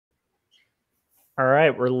All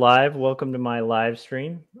right, we're live. Welcome to my live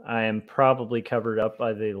stream. I am probably covered up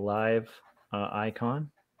by the live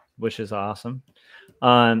icon, which is awesome.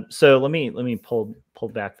 So let me pull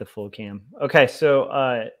back the full cam. Okay,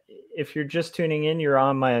 so if you're just tuning in, you're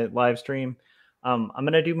on my live stream. I'm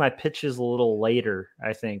gonna do my pitches a little later,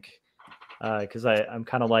 I think, because I'm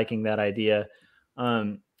kind of liking that idea.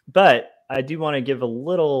 But I do want to give a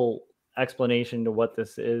little explanation to what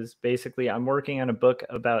this is. Basically, I'm working on a book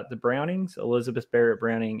about the Brownings, Elizabeth Barrett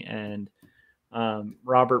Browning and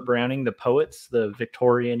Robert Browning, the poets, the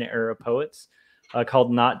Victorian era poets,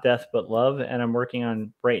 called Not Death But Love. And I'm working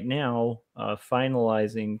on right now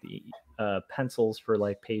finalizing the pencils for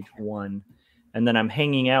like page 1. And then I'm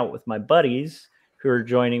hanging out with my buddies who are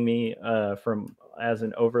joining me from as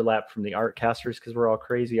an overlap from the art casters, because we're all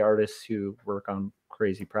crazy artists who work on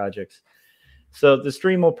crazy projects. So the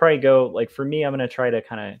stream will probably go like, for me, I'm going to try to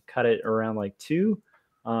kind of cut it around like 2.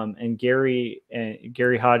 And Gary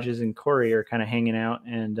Hodges and Corey are kind of hanging out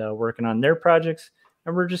and working on their projects,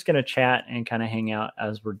 and we're just going to chat and kind of hang out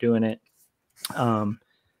as we're doing it.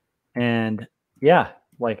 And yeah,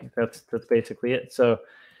 like that's basically it. So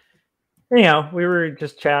anyhow, we were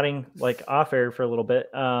just chatting like off air for a little bit.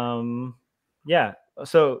 Yeah.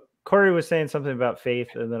 So Corey was saying something about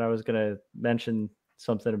faith, and then I was going to mention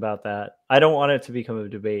something about that. I don't want it to become a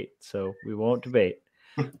debate, so we won't debate.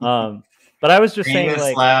 But I was just saying,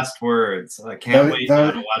 like, last words. I can't wait now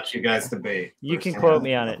to watch you guys debate. You can quote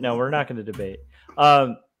me on it. No, we're not going to debate.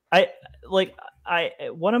 One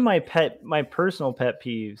of my personal pet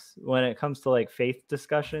peeves when it comes to like faith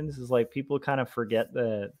discussions is like people kind of forget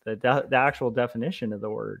the actual definition of the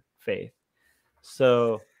word faith.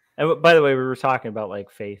 So, and by the way, we were talking about like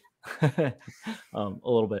faith a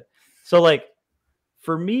little bit. So like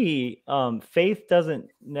for me, faith doesn't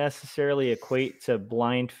necessarily equate to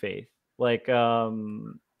blind faith. Like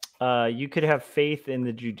you could have faith in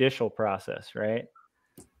the judicial process, right?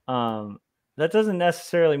 That doesn't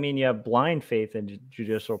necessarily mean you have blind faith in the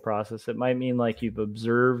judicial process. It might mean like you've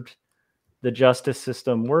observed the justice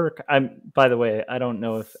system work. By the way, I don't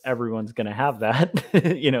know if everyone's going to have that,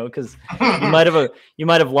 because you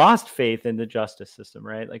might have lost faith in the justice system,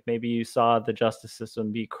 right? Like maybe you saw the justice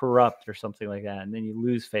system be corrupt or something like that, and then you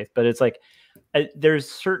lose faith. But it's like there's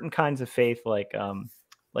certain kinds of faith, like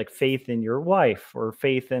faith in your wife or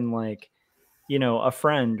faith in like, a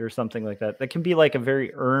friend or something like that. That can be like a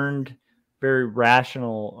very earned, very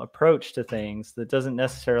rational approach to things that doesn't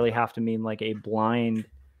necessarily have to mean like a blind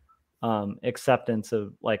acceptance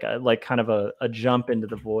of like kind of a jump into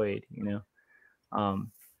the void,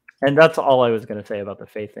 and that's all I was going to say about the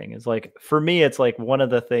faith thing. Is like, for me, it's like one of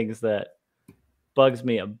the things that bugs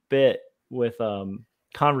me a bit with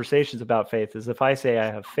conversations about faith is if I say I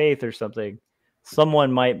have faith or something,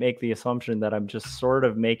 someone might make the assumption that I'm just sort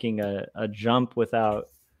of making a jump without,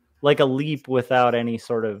 like a leap without any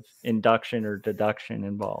sort of induction or deduction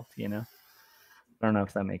involved, I don't know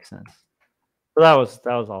if that makes sense. So that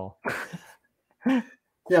was all. Yeah,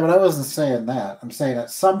 but I wasn't saying that. I'm saying at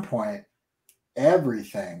some point,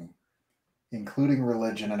 everything, including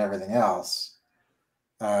religion and everything else,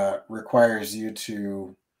 requires you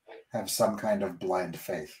to have some kind of blind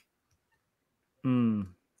faith. Huh.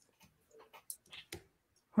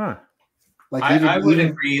 Like I would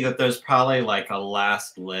agree that there's probably like a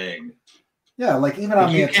last leg. Yeah, like even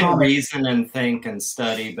on the atomic, you can reason and think and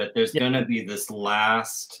study, but there's going to be this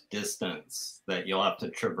last distance that you'll have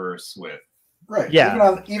to traverse with. Right.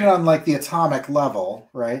 Yeah. Even on like the atomic level,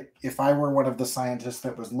 right? If I were one of the scientists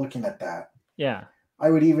that was looking at that, yeah,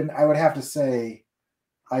 I would have to say,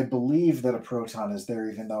 I believe that a proton is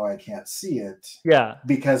there, even though I can't see it. Yeah.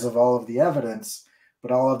 Because of all of the evidence,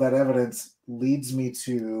 but all of that evidence leads me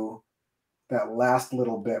to that last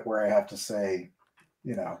little bit where I have to say,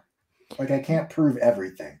 like I can't prove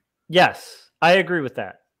everything. Yes, I agree with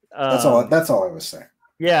that. That's all I was saying.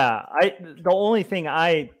 Yeah, the only thing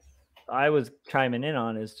I was chiming in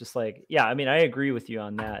on is just like, yeah, I mean, I agree with you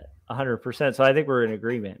on that 100%. So I think we're in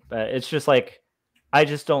agreement, but it's just like, I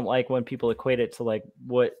just don't like when people equate it to like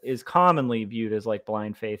what is commonly viewed as like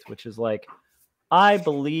blind faith, which is like, I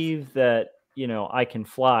believe that, I can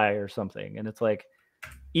fly or something. And it's like,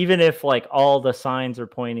 even if like all the signs are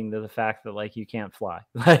pointing to the fact that like you can't fly,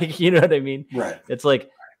 like, you know what I mean? Right. It's like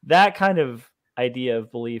that kind of idea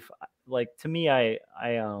of belief. Like to me, I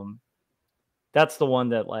that's the one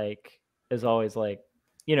that like is always like,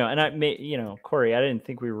 and I may, Corey, I didn't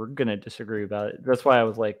think we were going to disagree about it. That's why I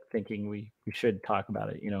was like thinking we should talk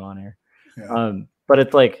about it, on air. Yeah. But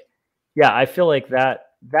it's like, yeah, I feel like that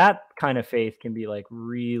kind of faith can be like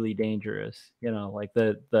really dangerous, like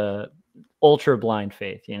the ultra blind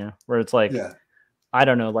faith, where it's like, yeah. I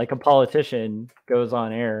don't know, like a politician goes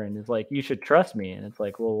on air and is like, you should trust me. And it's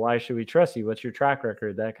like, well, why should we trust you? What's your track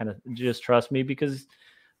record? That kind of, just trust me because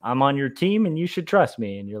I'm on your team and you should trust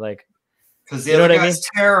me. And you're like, because the other guy's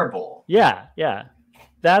terrible. Yeah. Yeah.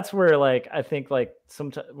 That's where, like, I think, like,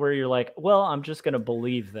 sometimes where you're like, well, I'm just going to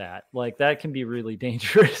believe that. Like, that can be really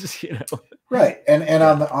dangerous, you know? Right. And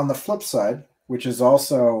on the flip side, which is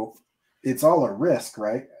also, it's all a risk,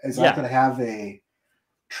 right? Is I could have a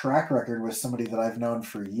track record with somebody that I've known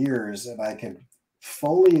for years, and I can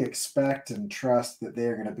fully expect and trust that they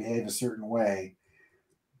are going to behave a certain way,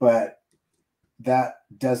 but that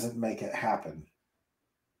doesn't make it happen.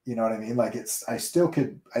 You know what I mean? Like, I still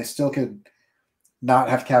could not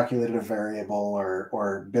have calculated a variable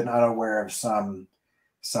or been unaware of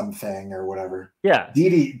something or whatever. Yeah.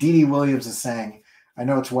 Dee Williams is saying, I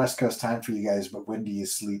know it's West Coast time for you guys, but when do you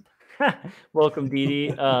sleep? Welcome,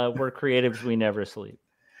 Dee. We're creatives. We never sleep.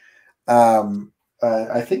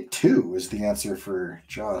 I think 2 is the answer for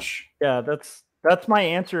Josh. Yeah, that's my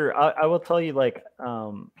answer. I will tell you, like,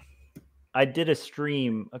 I did a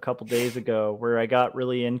stream a couple days ago where I got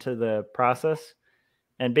really into the process,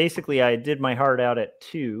 and basically I did my heart out at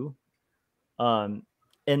 2. And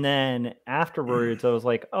then afterwards I was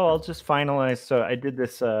like, oh, I'll just finalize. So I did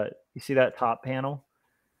this, you see that top panel?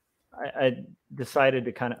 I decided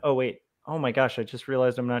to kind of, oh my gosh, I just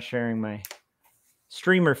realized I'm not sharing my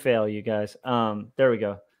streamer fail, you guys. There we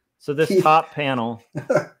go. So this top panel.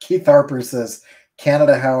 Keith Harper says,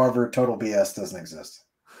 Canada, however, total BS doesn't exist.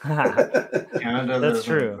 Canada, that's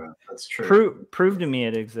true. That's true. Prove to me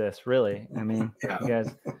it exists, really. I mean, you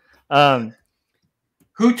guys.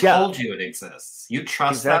 Who told you it exists? You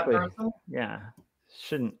trust that person? Yeah.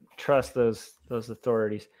 Shouldn't trust those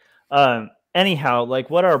authorities. Anyhow, like,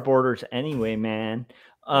 what are borders anyway, man?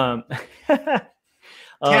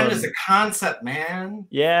 Canada's a concept, man.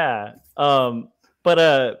 Yeah.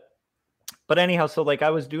 But anyhow, so, like, I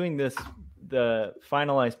was doing the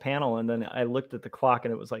finalized panel, and then I looked at the clock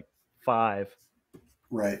and it was like 5.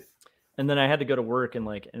 Right. And then I had to go to work in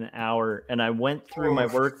like an hour, and I went through my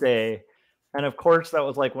work day. And of course that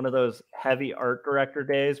was like one of those heavy art director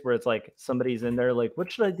days where it's like somebody's in there like,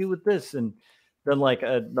 what should I do with this? And then like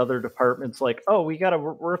another department's like, oh, we got to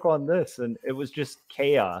work on this. And it was just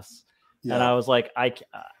chaos. Yeah. And I was like,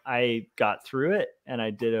 I got through it and I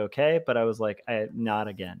did okay, but I was like, not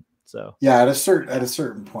again. So yeah, at a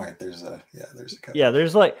certain point, there's like,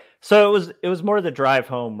 so it was more the drive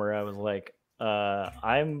home where I was like,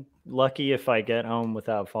 I'm lucky if I get home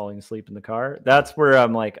without falling asleep in the car. That's where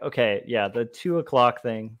I'm like, okay, yeah, the 2 o'clock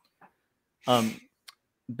thing.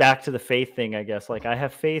 Back to the faith thing, I guess. Like, I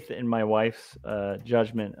have faith in my wife's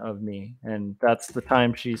judgment of me, and that's the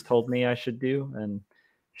time she's told me I should do, and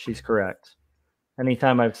she's correct.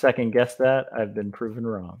 Anytime I've second guessed that, I've been proven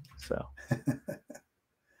wrong. So.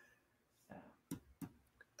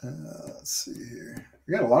 Let's see here.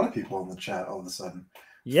 We got a lot of people in the chat all of a sudden.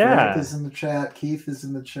 Yeah. Frank is in the chat. Keith is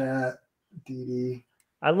in the chat. Dee.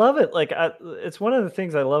 I love it. Like, it's one of the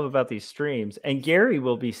things I love about these streams. And Gary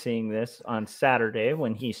will be seeing this on Saturday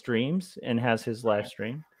when he streams and has his live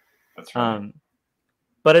stream. That's right.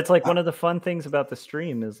 But it's like one of the fun things about the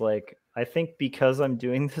stream is, like, I think because I'm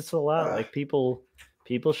doing this a lot, like, people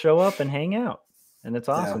show up and hang out, and it's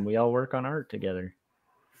awesome. Yeah. We all work on art together.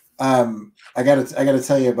 I gotta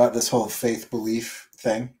tell you about this whole faith belief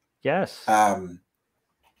thing. Yes.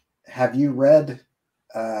 Have you read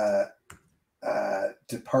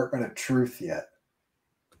Department of Truth yet?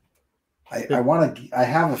 I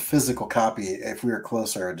have a physical copy. If we were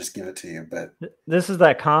closer, I'd just give it to you. But this is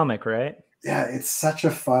that comic, right? Yeah, it's such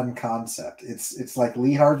a fun concept. It's like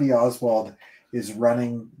Lee Harvey Oswald is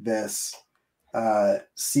running this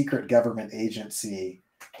secret government agency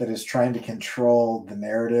that is trying to control the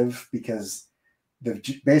narrative because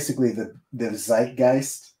basically the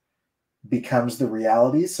zeitgeist becomes the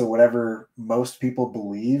reality. So whatever most people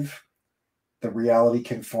believe, the reality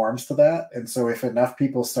conforms to that. And so if enough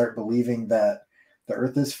people start believing that the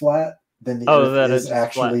earth is flat, then the earth is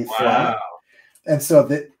actually flat. Wow. And so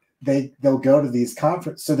they'll go to these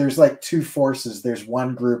conferences. So there's like 2 forces. There's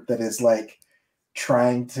one group that is like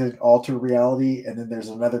trying to alter reality, and then there's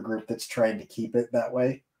another group that's trying to keep it that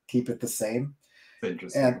way, keep it the same.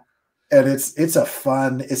 Interesting. And it's just a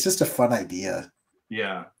fun idea.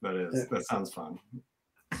 Yeah, that sounds fun.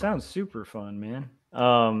 Sounds super fun, man.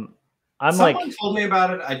 Someone told me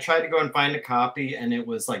about it. I tried to go and find a copy, and it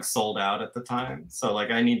was like sold out at the time. So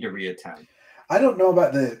like I need to reattend. I don't know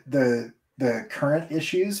about the current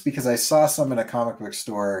issues because I saw some in a comic book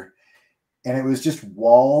store, and it was just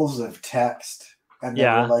walls of text, and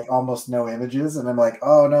there were like almost no images. And I'm like,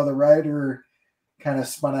 oh no, the writer kind of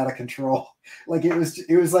spun out of control. Like it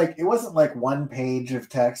was like, it wasn't like one page of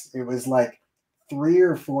text. It was like 3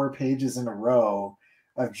 or 4 pages in a row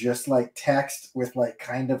of just like text with like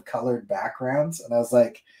kind of colored backgrounds. And I was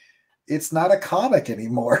like, it's not a comic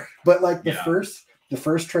anymore. But like the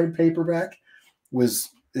first trade paperback was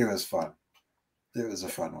fun. It was a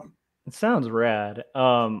fun one. It sounds rad.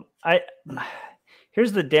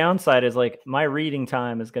 Here's the downside is like my reading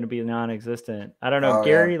time is going to be non-existent. I don't know,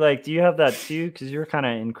 Gary, like, do you have that too? Cause you're kind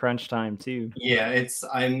of in crunch time too. Yeah,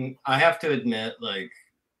 I have to admit, like,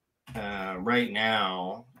 right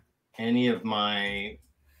now, any of my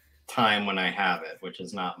time when I have it, which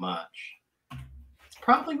is not much, it's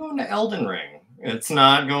probably going to Elden Ring. It's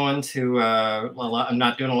not going to I'm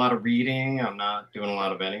not doing a lot of reading. I'm not doing a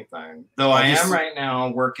lot of anything. Though I am right now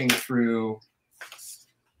working through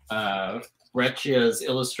Recchia's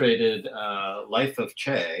illustrated Life of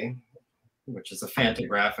Che, which is a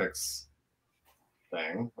Fantagraphics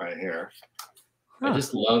thing right here. I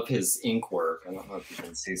just love his ink work. I don't know if you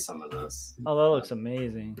can see some of this. Oh, that looks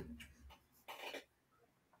amazing.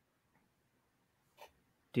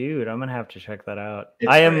 Dude, I'm gonna have to check that out.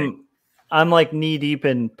 I'm like knee deep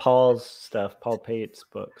in Paul's stuff, Paul Pate's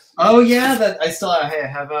books. Oh yeah, I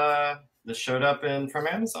have that showed up from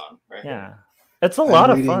Amazon, right? Yeah. It's a lot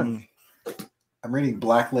of fun. I'm reading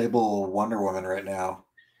Black Label Wonder Woman right now.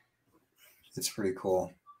 It's pretty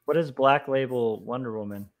cool. What is Black Label Wonder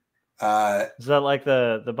Woman? Is that like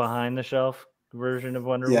the behind the shelf version of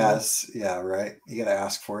Wonder Woman? Yes, yeah, right. You got to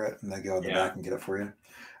ask for it, and they go in the back and get it for you.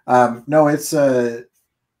 No, it's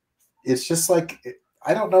just like,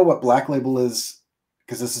 I don't know what Black Label is,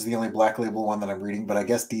 because this is the only Black Label one that I'm reading. But I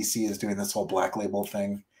guess DC is doing this whole Black Label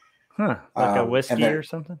thing. Huh? Like a whiskey or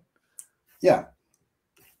something? Yeah.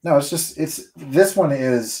 No, this one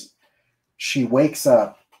is, she wakes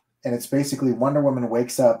up, and it's basically Wonder Woman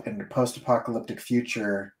wakes up in a post-apocalyptic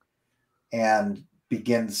future and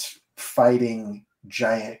begins fighting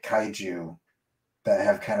giant kaiju that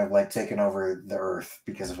have kind of like taken over the Earth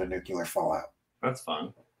because of a nuclear fallout. That's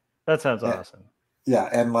fun. That sounds awesome. Yeah,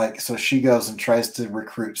 and like, so she goes and tries to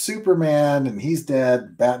recruit Superman, and he's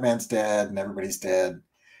dead, Batman's dead, and everybody's dead.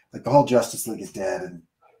 Like the whole Justice League is dead, and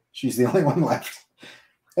she's the only one left.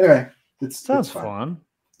 Anyway, it sounds fun.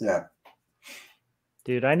 Yeah.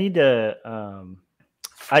 Dude, I need to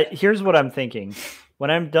here's what I'm thinking. When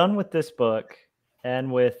I'm done with this book and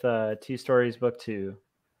with 2 Stories book 2,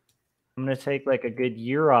 I'm gonna take like a good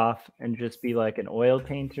year off and just be like an oil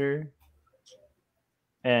painter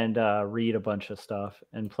and read a bunch of stuff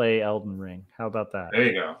and play Elden Ring. How about that? There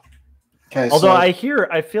you go. Okay. Although I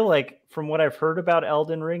feel like from what I've heard about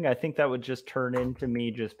Elden Ring, I think that would just turn into me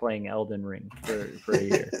just playing Elden Ring for a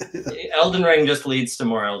year. Elden Ring just leads to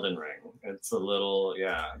more Elden Ring. It's a little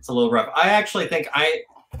rough. I actually think I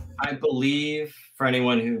believe, for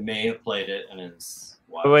anyone who may have played it and is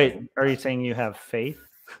watching. Wait, are you saying you have faith?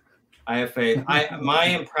 I have faith. My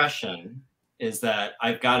impression is that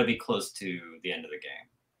I've got to be close to the end of the game.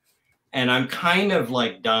 And I'm kind of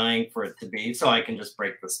like dying for it to be, so I can just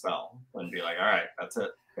break the spell and be like, all right, that's it.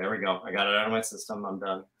 There we go. I got it out of my system. I'm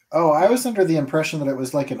done. Oh, I was under the impression that it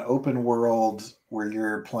was like an open world where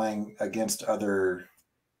you're playing against other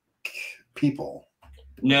people.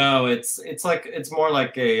 No, it's more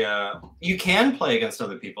like you can play against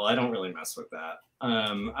other people. I don't really mess with that.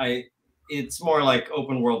 It's more like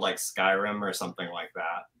open world, like Skyrim or something like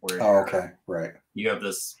that. Where okay, right. You have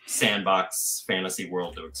this sandbox fantasy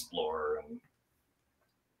world to explore,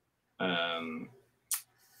 and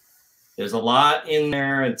there's a lot in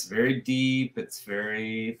there. It's very deep.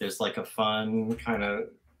 There's like a fun kind of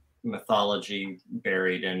mythology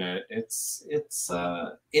buried in it. It's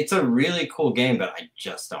a really cool game, but I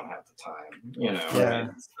just don't have the time, Yeah.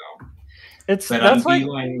 Right? So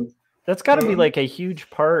that's got to be like a huge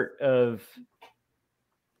part of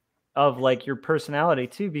like your personality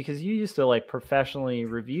too, because you used to like professionally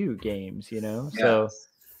review games, so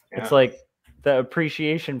it's like the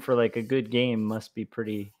appreciation for like a good game must be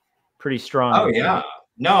pretty strong. Oh yeah.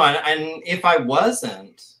 No, and if I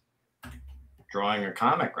wasn't drawing a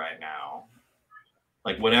comic right now,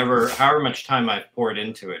 like however much time I've poured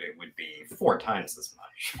into it, it would be 4 times as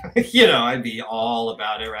much. I'd be all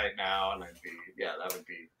about it right now, and that would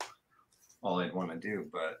be all I'd want to do,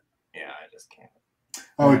 but yeah, I just can't.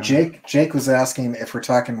 Oh, Jake was asking if we're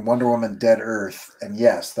talking Wonder Woman Dead Earth, and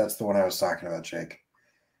yes, that's the one I was talking about, Jake.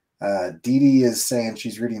 Dee Dee is saying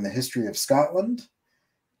she's reading The History of Scotland.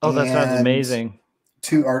 Oh, that sounds amazing.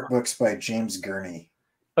 2 art books by James Gurney.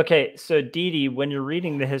 Okay, so Dee Dee, when you're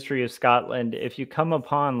reading The History of Scotland, if you come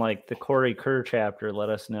upon like the Corey Kerr chapter, let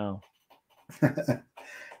us know.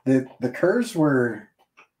 The Kerrs were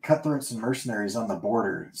cutthroats and mercenaries on the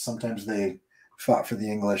border. Sometimes they fought for the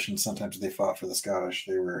English, and sometimes they fought for the Scottish.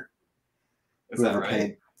 They were whoever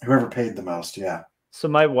paid the most. Yeah. So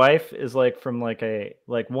my wife is like from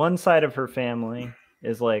like one side of her family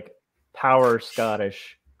is like power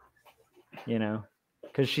Scottish, you know,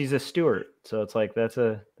 because she's a Stuart. So it's like that's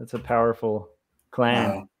a powerful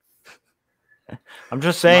clan. I'm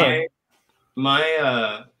just saying.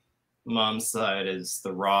 My mom's side is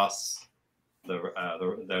the Ross,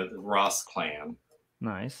 the Ross clan.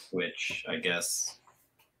 Nice. Which I guess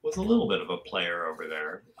was a little bit of a player over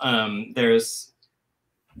there. There's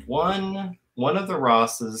one of the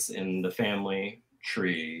Rosses in the family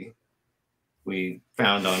tree we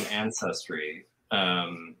found on Ancestry.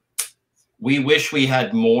 We wish we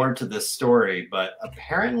had more to this story, but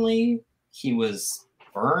apparently he was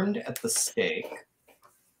burned at the stake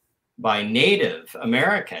by Native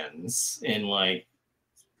Americans in like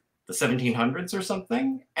the 1700s or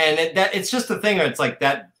something. And it's just the thing. It's like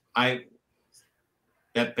that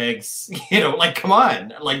begs, like, come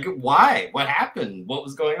on, like, why? What happened? What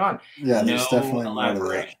was going on? Yeah, there's definitely elaboration.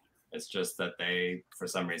 more to that. It's just that they, for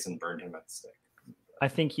some reason, burned him at the stake. I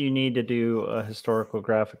think you need to do a historical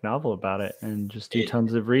graphic novel about it and just do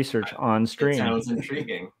tons of research on stream. It sounds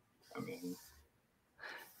intriguing. I mean,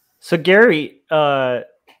 so Gary,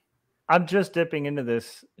 I'm just dipping into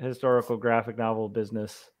this historical graphic novel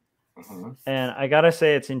business, and I gotta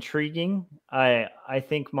say it's intriguing. I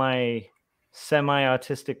think my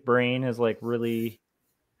semi-autistic brain is like really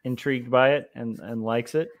intrigued by it and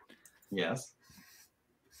likes it. Yes.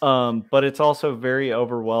 But it's also very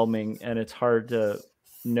overwhelming, and it's hard to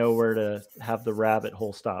know where to have the rabbit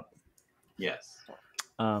hole stop. Yes.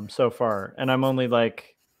 So far, and I'm only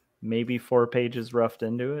like maybe 4 pages roughed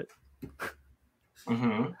into it.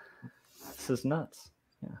 This is nuts.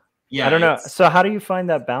 Yeah. I don't know. So how do you find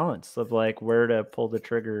that balance of like where to pull the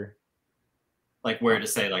trigger? Like where to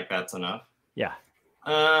say like that's enough? Yeah.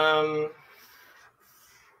 Boy,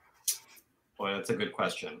 that's a good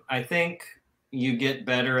question. I think you get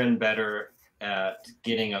better and better at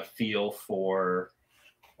getting a feel for.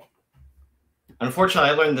 Unfortunately,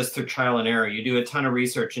 I learned this through trial and error. You do a ton of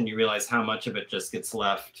research and you realize how much of it just gets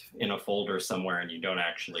left in a folder somewhere and you don't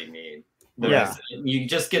actually need. You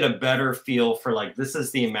just get a better feel for like, this is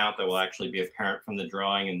the amount that will actually be apparent from the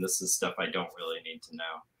drawing, and this is stuff I don't really need to know.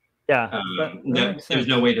 Yeah. There's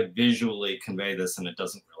no way to visually convey this, and it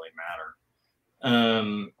doesn't really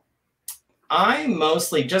matter. I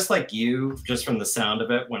mostly, just like you, just from the sound of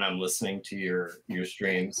it, when I'm listening to your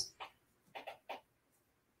streams,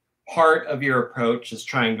 part of your approach is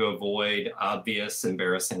trying to avoid obvious,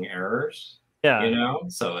 embarrassing errors. Yeah.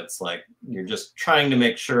 So it's like you're just trying to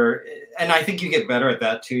make sure, and I think you get better at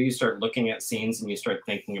that too. You start looking at scenes and you start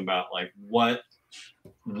thinking about like what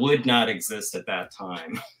would not exist at that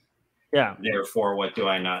time. Yeah. Therefore, what do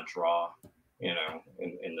I not draw,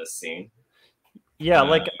 in this scene? Yeah,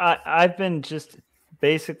 like I've been just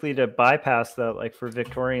basically to bypass that, like for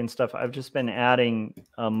Victorian stuff, I've just been adding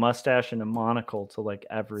a mustache and a monocle to like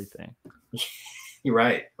everything. You're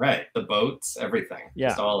right. The boats, everything. Yeah.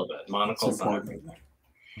 Just all of it. Monocles on everything.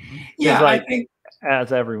 Yeah, like, I think,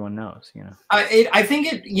 as everyone knows, I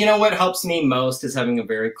think it, what helps me most is having a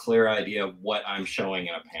very clear idea of what I'm showing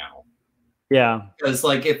in a panel. Yeah. Because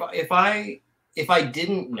like if I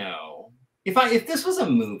didn't know, if this was a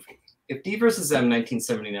movie, if D versus M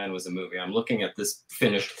 1979 was a movie, I'm looking at this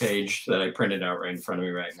finished page that I printed out right in front of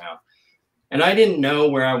me right now, and I didn't know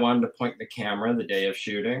where I wanted to point the camera the day of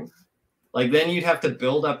shooting, like then you'd have to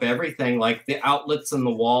build up everything. Like the outlets in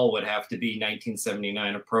the wall would have to be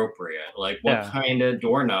 1979 appropriate. Like what kind of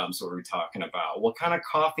doorknobs were we talking about? What kind of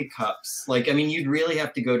coffee cups? Like, I mean, you'd really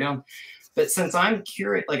have to go down. But since I'm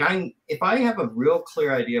curious, like if I have a real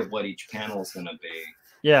clear idea of what each panel is going to be,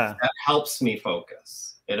 that helps me focus.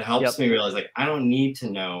 It helps me realize, like, I don't need to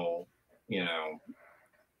know,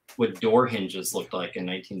 what door hinges looked like in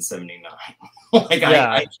 1979. Like,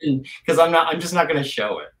 I can, because I'm just not going to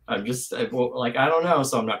show it. I don't know,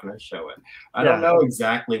 so I'm not going to show it. I don't know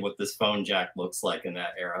exactly what this phone jack looks like in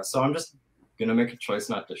that era, so I'm just going to make a choice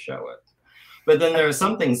not to show it. But then there are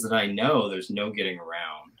some things that I know there's no getting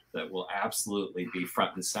around that will absolutely be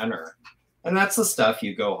front and center. And that's the stuff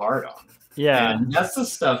you go hard on. Yeah. And that's the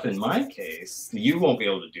stuff, in my case, you won't be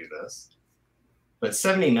able to do this. But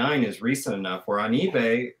 79 is recent enough where on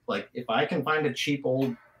eBay, like if I can find a cheap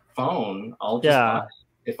old phone, I'll just buy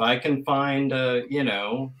it. If I can find,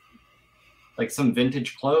 like some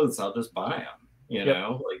vintage clothes, I'll just buy them.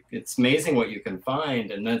 Like it's amazing what you can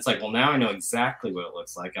find. And then it's like, well, now I know exactly what it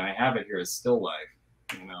looks like. And I have it here as still life,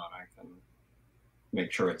 and I can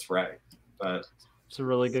make sure it's right. But it's a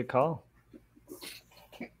really good call.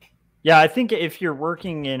 Yeah, I think if you're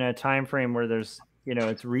working in a time frame where there's,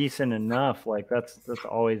 it's recent enough, like that's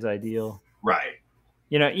always ideal. Right.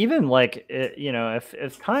 Even like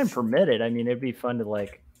if time permitted, I mean, it'd be fun to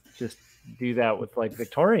like just do that with like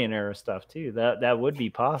Victorian era stuff too. That would be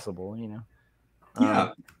possible,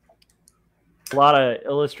 Yeah. A lot of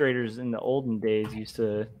illustrators in the olden days used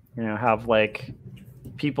to, have like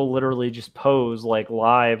people literally just pose like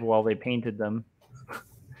live while they painted them.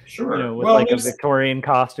 Sure. With Well, like a Victorian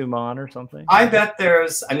costume on or something. I bet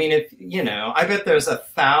there's, I mean, I bet there's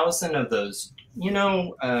 1,000 of those,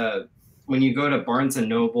 when you go to Barnes and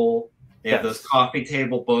Noble, they have those coffee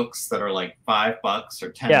table books that are like $5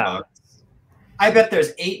 or $10. I bet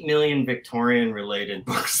there's 8 million Victorian related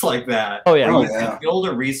books like that. Oh, yeah. Where you can build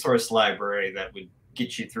a resource libery that would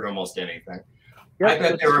get you through almost anything. I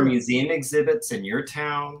bet there are museum exhibits in your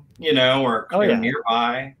town, or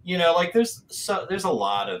nearby. Like there's a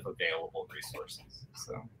lot of available resources.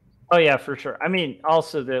 So. Oh yeah, for sure. I mean,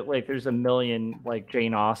 also that like there's a million like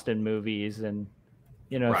Jane Austen movies and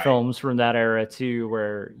films from that era too,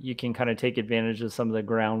 where you can kind of take advantage of some of the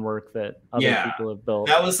groundwork that other people have built.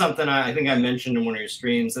 That was something I think I mentioned in one of your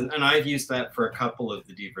streams, and I've used that for a couple of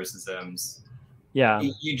the D versus M's. Yeah,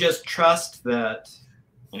 you just trust that.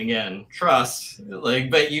 And again,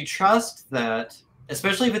 but you trust that,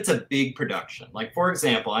 especially if it's a big production. Like, for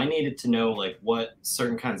example, I needed to know like what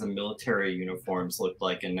certain kinds of military uniforms looked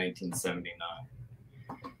like in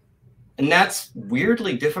 1979. And that's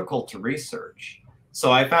weirdly difficult to research.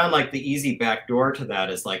 So I found like the easy back door to that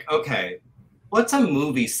is like, okay, what's a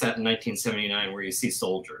movie set in 1979 where you see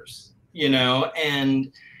soldiers,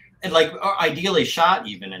 and like ideally shot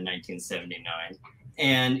even in 1979.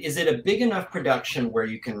 And is it a big enough production where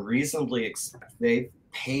you can reasonably expect they've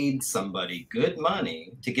paid somebody good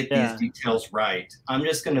money to get these details right? I'm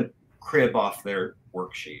just going to crib off their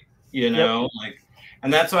worksheet, and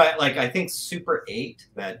that's why, I think Super 8,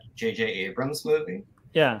 that J.J. Abrams movie,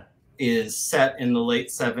 is set in the late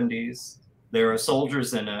 70s. There are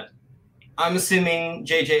soldiers in it. I'm assuming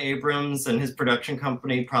J.J. Abrams and his production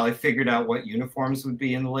company probably figured out what uniforms would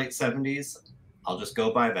be in the late 70s. I'll just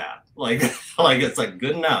go by that. It's like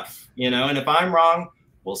good enough, and if I'm wrong,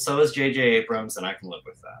 well, so is J.J. Abrams, and I can live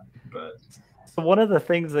with that. But so one of the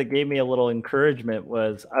things that gave me a little encouragement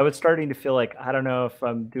was I was starting to feel like, I don't know if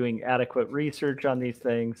I'm doing adequate research on these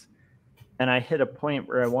things. And I hit a point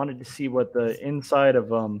where I wanted to see what the inside of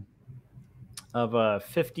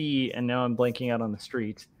 50, and now I'm blanking out on the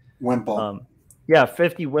street. Wimple.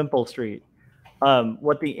 50 Wimple Street.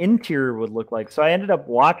 What the interior would look like. So I ended up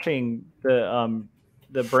watching the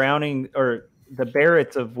Browning or the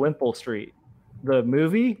Barretts of Wimple Street, the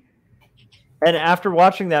movie. And after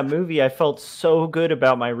watching that movie, I felt so good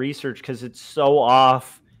about my research because it's so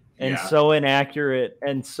off and so inaccurate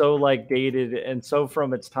and so like dated and so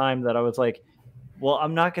from its time that I was like, well,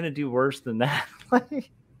 I'm not going to do worse than that.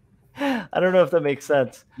 I don't know if that makes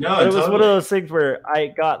sense. No, but it was one of those things where I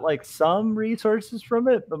got like some resources from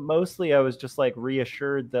it, but mostly I was just like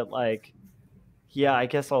reassured that like, yeah, I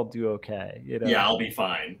guess I'll do okay. Yeah, I'll be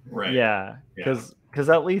fine. Right. Yeah. Because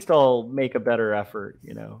at least I'll make a better effort.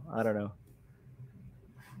 I don't know.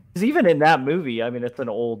 Because even in that movie, I mean, it's an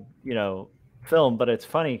old, film, but it's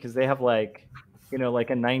funny because they have like, like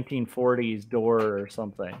a 1940s door or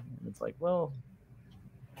something. And it's like, well,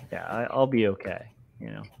 yeah, I'll be okay.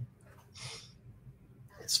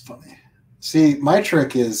 It's funny. See, my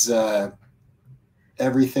trick is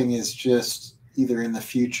everything is just either in the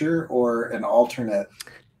future or an alternate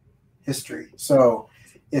history. So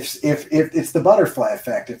if it's the butterfly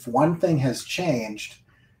effect, if one thing has changed,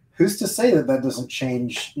 who's to say that doesn't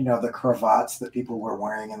change, the cravats that people were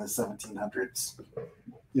wearing in the 1700s,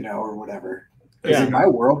 or whatever. Yeah. In my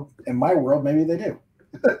world, maybe they do.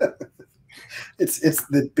 It's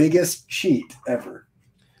the biggest cheat ever.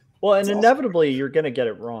 Well, and inevitably you're going to get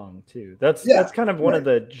it wrong too. That's kind of one of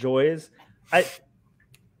the joys.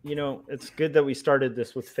 It's good that we started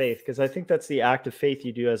this with faith, because I think that's the act of faith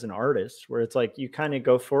you do as an artist, where it's like you kind of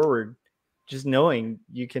go forward just knowing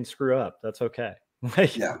you can screw up. That's okay.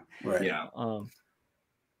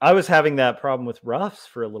 I was having that problem with roughs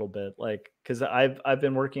for a little bit, because I've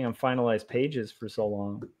been working on finalized pages for so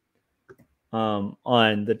long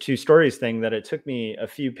on the two stories thing that it took me a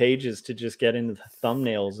few pages to just get into the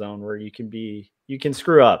thumbnail zone where you can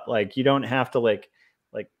screw up. Like you don't have to like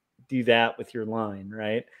do that with your line,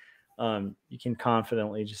 right? You can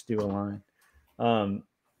confidently just do a line.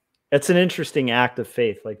 It's an interesting act of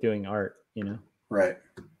faith, like doing art, Right.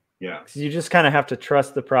 Yeah. Because you just kind of have to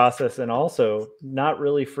trust the process and also not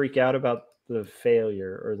really freak out about the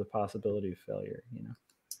failure or the possibility of failure,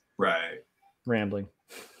 Right. Rambling.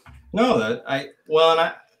 No,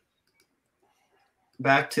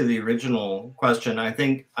 back to the original question, I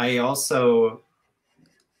think I also,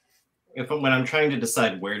 when I'm trying to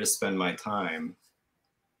decide where to spend my time,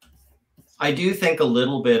 I do think a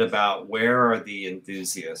little bit about where are the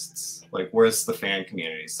enthusiasts, like where's the fan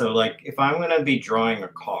community. So like if I'm going to be drawing a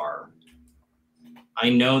car, I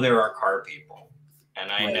know there are car people,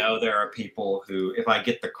 and I know there are people who, if I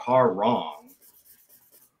get the car wrong,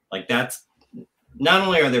 like that's, not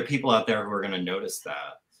only are there people out there who are going to notice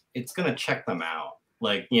that, it's going to check them out.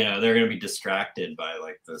 Like, you know, they're going to be distracted by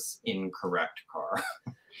like this incorrect car.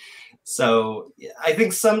 So I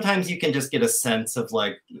think sometimes you can just get a sense of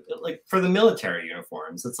like for the military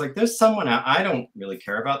uniforms, it's like there's someone out, I don't really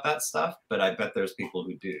care about that stuff, but I bet there's people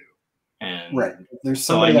who do. And there's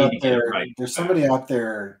so somebody I need out to get it there. right. There's somebody out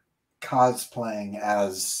there cosplaying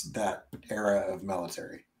as that era of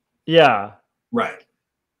military. Yeah. Right.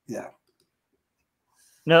 Yeah.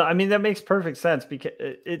 No, I mean that makes perfect sense because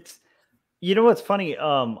it's, you know what's funny?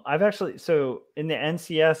 I've actually, so in the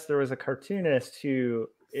NCS there was a cartoonist who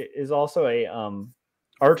is also a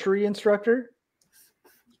archery instructor,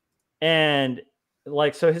 and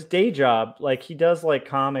like, so his day job, like he does like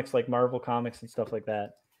comics, like Marvel comics and stuff like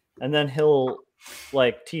that, and then he'll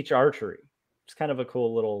like teach archery. It's kind of a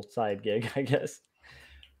cool little side gig, I guess.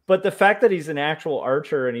 But the fact that he's an actual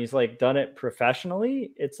archer and he's like done it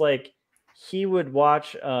professionally, it's like he would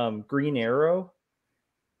watch Green Arrow,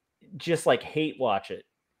 just like hate watch it.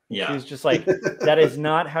 Yeah. He was just like, that is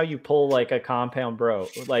not how you pull like a compound bro.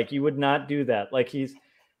 Like you would not do that. Like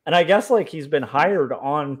and I guess like he's been hired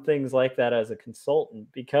on things like that as a consultant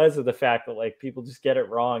because of the fact that like people just get it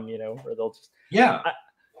wrong, you know, or they'll just,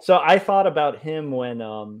 so I thought about him when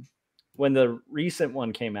the recent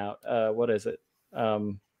one came out. What is it?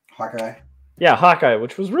 Hawkeye. Yeah, Hawkeye,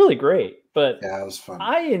 which was really great, but yeah, it was fun.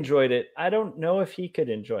 I enjoyed it. I don't know if he could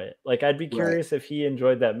enjoy it. Like, I'd be curious if he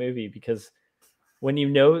enjoyed that movie, because when you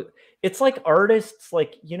know, it's like artists,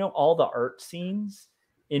 like, you know, all the art scenes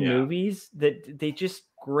in movies that they just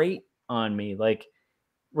grate on me, like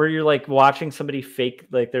where you're like watching somebody fake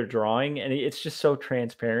like they're drawing, and it's just so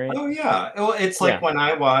transparent. Oh yeah, well, it's like when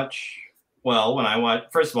I watch,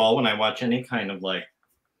 first of all, when I watch any kind of like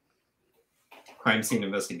crime scene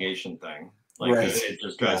investigation thing, like it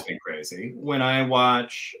just drives me crazy. When I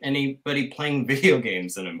watch anybody playing video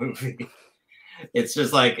games in a movie, it's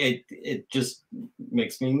just like it just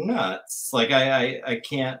makes me nuts. Like I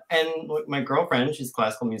can't. And my girlfriend, she's a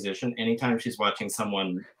classical musician. Anytime she's watching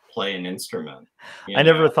someone play an instrument, I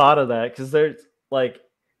never thought of that, because there's like,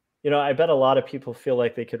 you know, I bet a lot of people feel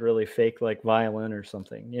like they could really fake like violin or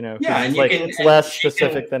something, you know. Yeah, and like it's less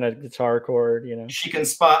specific than a guitar chord, you know. She can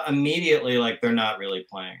spot immediately like they're not really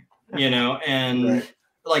playing, you know, and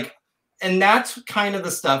like, and that's kind of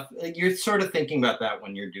the stuff you're sort of thinking about that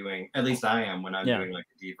when you're doing, at least I am when I'm doing like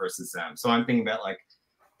a D versus M. So I'm thinking about like,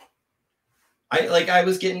 I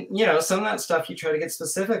was getting, you know, some of that stuff you try to get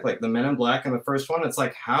specific, like the Men in Black in the first one. It's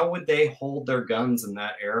like, how would they hold their guns in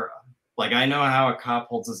that era? Like, I know how a cop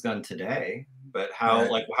holds his gun today, but how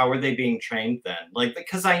are they being trained then? Like,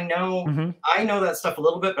 because I know that stuff a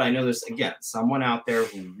little bit, but I know there's, again, someone out there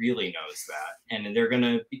who really knows that, and they're going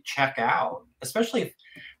to check out, especially if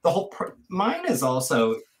the whole, mine is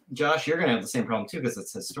also, Josh, you're going to have the same problem too, because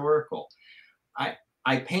it's historical.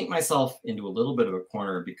 I paint myself into a little bit of a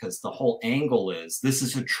corner because the whole angle is, this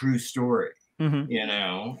is a true story, you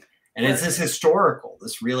know? And it's this historical,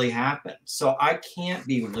 this really happened. So I can't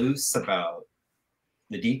be loose about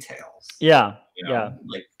the details. Yeah. You know?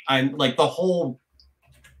 Like I'm like, the whole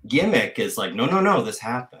gimmick is like, no, this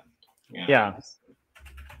happened. You know? Yeah.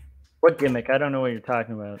 What gimmick? I don't know what you're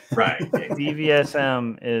talking about. Right.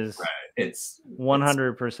 DVSM is it's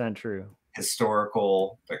 100% true.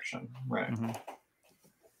 Historical fiction. Right.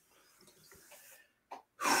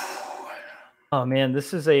 Oh man,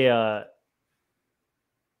 this is a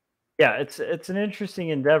yeah, it's an interesting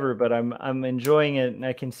endeavor, but I'm enjoying it, and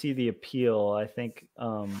I can see the appeal. I think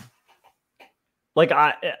like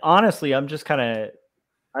honestly, I'm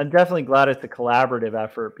definitely glad it's a collaborative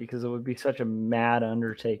effort, because it would be such a mad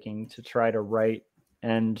undertaking to try to write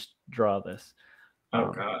and draw this.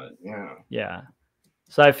 Oh god, yeah. Yeah.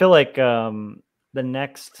 So I feel like the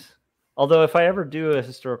next, although if I ever do a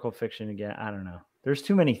historical fiction again, I don't know. There's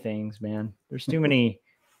too many things, man. There's too many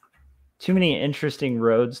interesting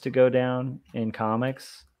roads to go down in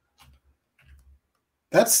comics.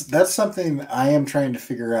 That's something I am trying to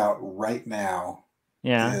figure out right now.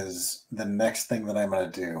 Yeah. Is the next thing that I'm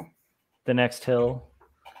going to do. The next hill.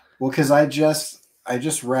 Well, because I just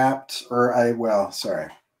wrapped, I'm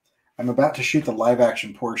about to shoot the live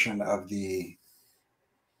action portion of the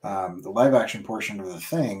live action portion of the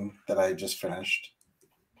thing that I just finished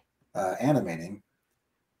animating.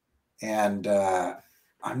 and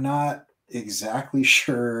I'm not exactly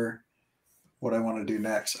sure what I want to do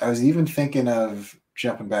next. I was even thinking of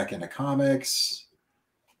jumping back into comics.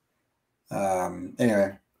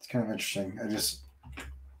 Anyway, it's kind of interesting. I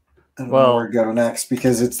don't know where to go next,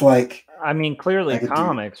 because it's like, I mean, clearly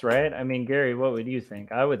comics, right? I mean, Gary, what would you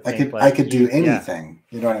think? I would think I could do anything.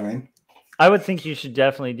 Yeah. You know what I mean? I would think you should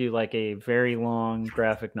definitely do like a very long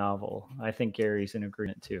graphic novel. I think Gary's in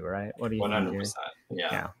agreement too, right? What do you 100%, think, Gary?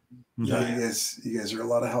 Yeah. Yeah, you guys are a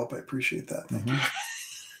lot of help. I appreciate that. Thank you.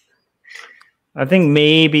 I think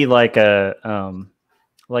maybe like a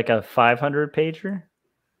 500 pager.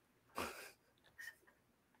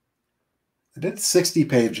 I did 60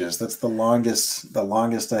 pages. That's the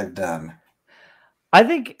longest I've done. I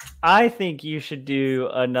think you should do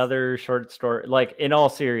another short story. Like, in all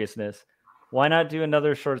seriousness, why not do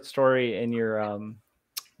another short story in your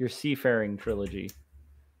seafaring trilogy?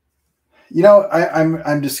 You know,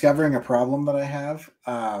 I'm discovering a problem that I have.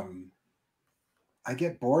 I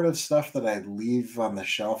get bored of stuff that I leave on the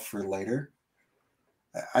shelf for later.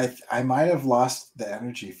 I might have lost the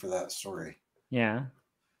energy for that story. Yeah.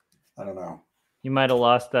 I don't know. You might have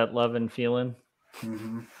lost that love and feeling.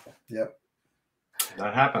 Mm-hmm. Yep.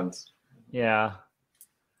 That happens. Yeah.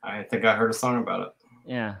 I think I heard a song about it.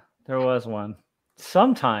 Yeah, there was one.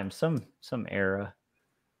 Sometimes, some era.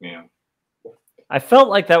 Yeah. I felt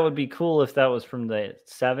like that would be cool if that was from the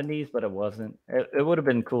 70s, but it wasn't. It would have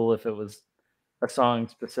been cool if it was a song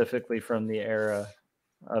specifically from the era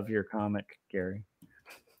of your comic, Gary.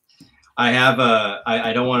 I have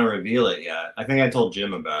I don't want to reveal it yet. I think I told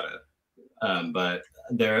Jim about it. But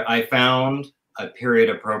I found a period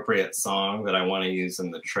appropriate song that I want to use in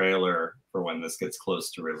the trailer for when this gets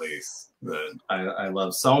close to release, that I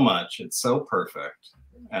love so much. It's so perfect.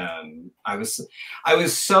 And I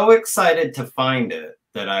was so excited to find it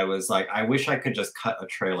that I was like, I wish I could just cut a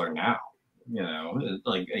trailer now, you know,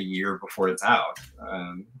 like a year before it's out.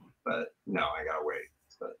 But no, I gotta wait.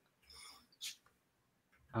 But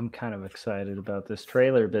I'm kind of excited about this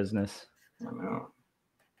trailer business. I know.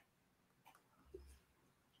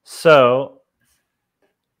 So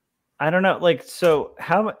I don't know, like, so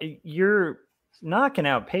how you're knocking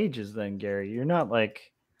out pages then, Gary? You're not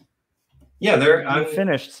like, yeah, I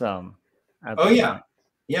finished some. Oh yeah, point.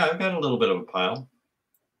 Yeah, I've got a little bit of a pile.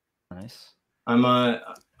 Nice.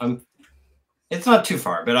 I'm. It's not too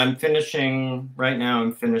far, but I'm finishing right now.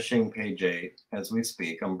 I'm finishing page 8 as we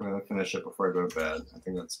speak. I'm going to finish it before I go to bed. I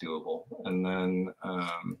think that's doable, and then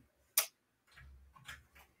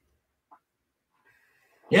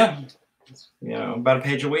yeah. You know, about a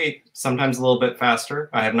page a week, sometimes a little bit faster.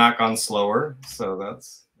 I have not gone slower, so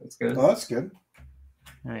that's good. Oh, that's good.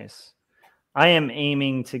 Nice. I am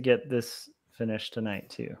aiming to get this finished tonight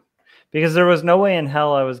too, because there was no way in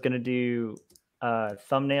hell I was going to do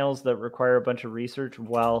thumbnails that require a bunch of research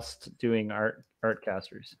whilst doing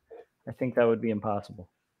artcasters. I think that would be impossible.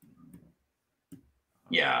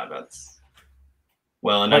 Yeah, that's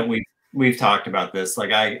well, and like, we've talked about this.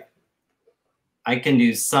 Like I can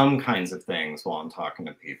do some kinds of things while I'm talking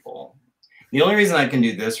to people. The only reason I can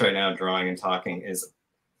do this right now, drawing and talking, is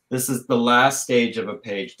this is the last stage of a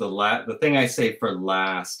page. The thing I say for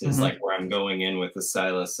last is like where I'm going in with the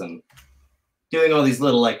stylus and doing all these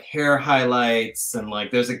little like hair highlights, and like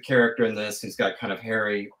there's a character in this who's got kind of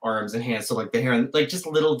hairy arms and hands, so like the hair and like just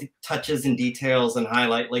little touches and details and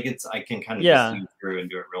highlight. Like I can kind of just zoom through and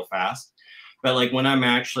do it real fast. But like when I'm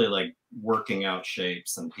actually like working out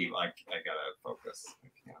shapes and people, I gotta focus.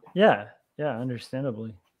 Yeah,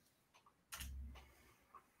 understandably.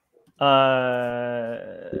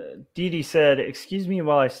 Dee Dee said, "Excuse me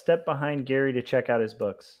while I step behind Gary to check out his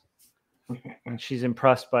books." And she's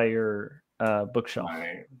impressed by your bookshelf.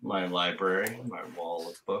 My library, my wall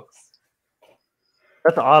of books.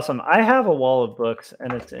 That's awesome. I have a wall of books,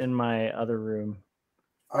 and it's in my other room.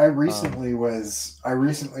 I recently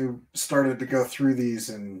started to go through these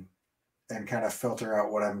and kind of filter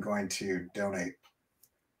out what I'm going to donate.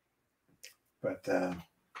 But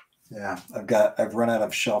yeah, I've run out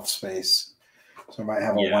of shelf space, so I might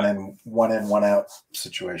have a one in, one out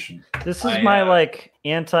situation. This is my like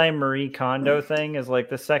anti-Marie Kondo thing. Is like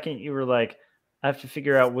the second you were like, I have to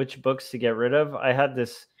figure out which books to get rid of, I had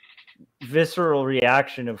this visceral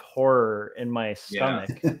reaction of horror in my stomach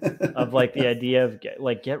of like the idea of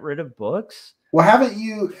get rid of books. Well, haven't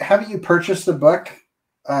you purchased a book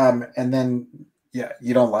and then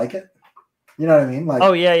you don't like it? You know what I mean? Like,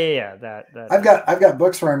 oh yeah. That I've got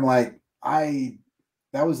books where I'm like,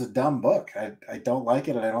 that was a dumb book. I don't like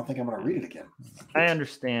it, and I don't think I'm going to read it again. I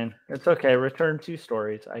understand. It's okay. Return 2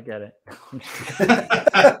 stories. I get it.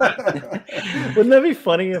 Wouldn't that be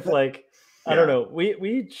funny if like I don't know.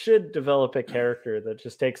 We should develop a character that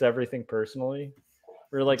just takes everything personally.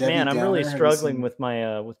 We're like, Debbie man, I'm really Downer, have you struggling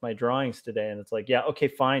seen- with my drawings today, and it's like, yeah, okay,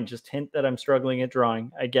 fine. Just hint that I'm struggling at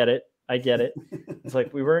drawing. I get it. I get it. It's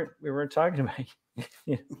like we weren't talking about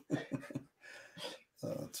you.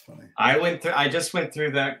 Oh, that's funny. I just went through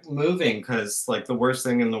that moving because like the worst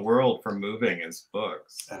thing in the world for moving is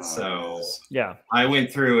books. Oh, So it is. Yeah. I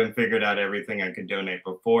went through and figured out everything I could donate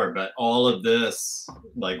before, but all of this,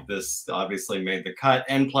 like this obviously made the cut.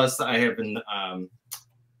 And plus I have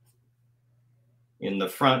in the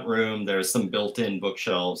front room, there's some built-in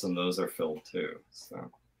bookshelves and those are filled too. So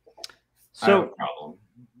I have a problem.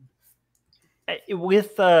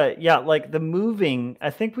 With yeah, like the moving, I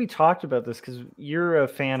think we talked about this because you're a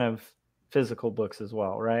fan of physical books as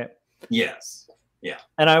well, right? Yes. Yeah.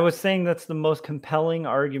 And I was saying that's the most compelling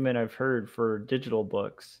argument I've heard for digital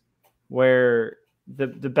books, where the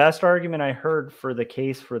best argument I heard for the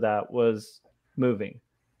case for that was moving.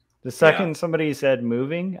 The second somebody said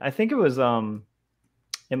moving, I think it was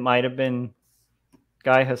it might have been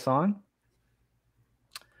Guy Hassan.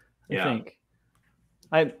 I think.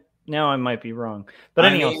 Now I might be wrong, but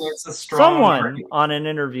anyhow, it's a strong someone argument. on an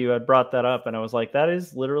interview had brought that up, and I was like, "That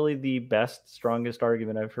is literally the best, strongest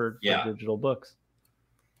argument I've heard for digital books."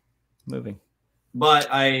 Moving, but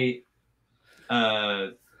I,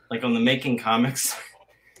 like on the Making Comics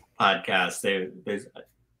podcast, they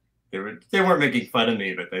weren't making fun of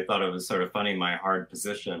me, but they thought it was sort of funny my hard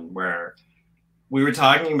position where we were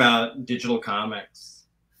talking about digital comics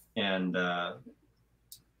and.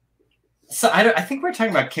 So I think we're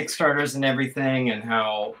talking about Kickstarters and everything and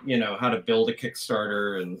how, how to build a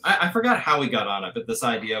Kickstarter. And I forgot how we got on it, but this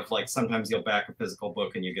idea of like, sometimes you'll back a physical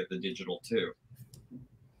book and you get the digital too.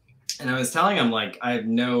 And I was telling him like, I have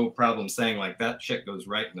no problem saying like that shit goes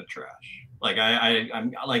right in the trash. Like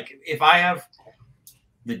I'm like, if I have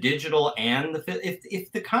the digital and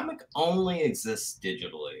if the comic only exists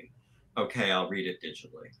digitally, okay, I'll read it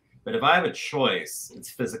digitally. But if I have a choice,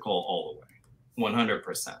 it's physical all the way.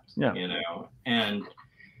 100%,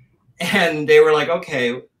 and they were like,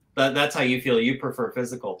 okay, that's how you feel. You prefer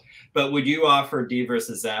physical, but would you offer D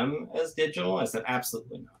versus M as digital? I said,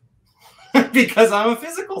 absolutely not, because I'm a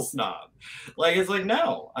physical snob. Like, it's like,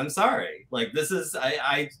 no, I'm sorry. Like, this is,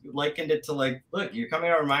 I likened it to like, look, you're coming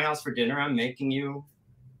over to my house for dinner. I'm making you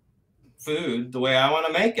food the way I want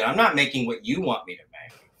to make it. I'm not making what you want me to make.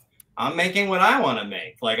 I'm making what I want to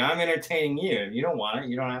make. Like, I'm entertaining you. If you don't want it,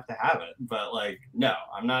 you don't have to have it. But like, no,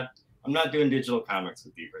 I'm not doing digital comics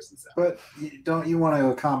with D versus M. But don't you want to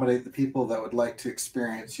accommodate the people that would like to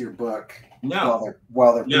experience your book? No.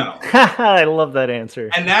 While they're no. I love that answer.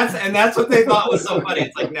 And that's what they thought was so funny.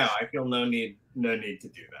 It's like, no, I feel no need to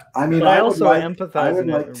do that. I mean, I also empathize. I would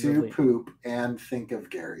like to poop and think of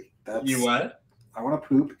Gary. That's you what? I want to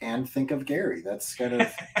poop and think of Gary. That's kind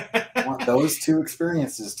of I want those two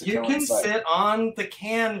experiences to coincide. You can sit on the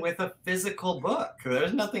can with a physical book.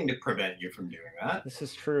 There's nothing to prevent you from doing that. This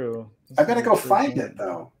is true. I've got to go find it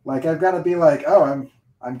though. Like I've got to be like, oh,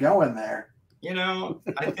 I'm going there. I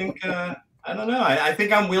think I don't know. I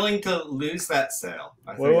think I'm willing to lose that sale.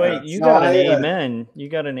 Wait, you got an amen. You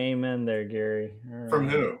got an amen there, Gary. Right. From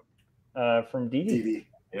who? From DD.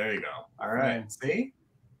 There you go. All right. Yeah. See?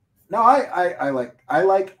 No, I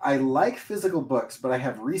like physical books, but I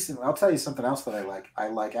have recently. I'll tell you something else that I like. I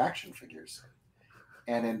like action figures,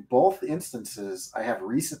 and in both instances, I have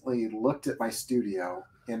recently looked at my studio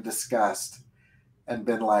in disgust and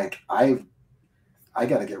been like, I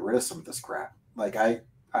got to get rid of some of this crap. Like I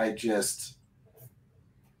don't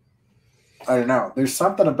know. There's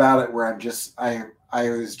something about it where I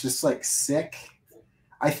was just like sick.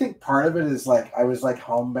 I think part of it is like I was like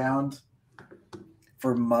homebound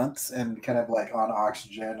for months and kind of like on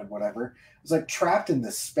oxygen and whatever. I was like trapped in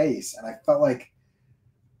this space, and I felt like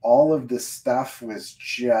all of this stuff was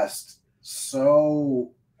just so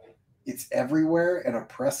it's everywhere and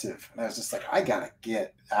oppressive. And I was just like, I gotta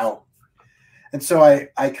get out. And so I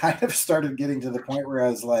kind of started getting to the point where I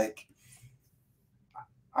was like,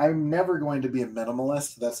 I'm never going to be a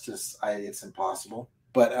minimalist. That's just it's impossible.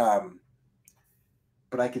 But I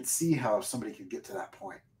could see how somebody could get to that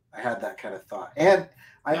point. I had that kind of thought. And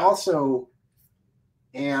I also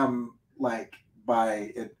am, like,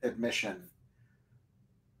 by admission,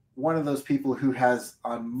 one of those people who has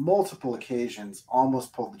on multiple occasions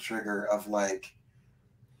almost pulled the trigger of like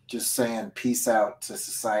just saying peace out to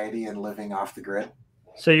society and living off the grid.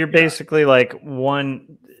 So you're basically like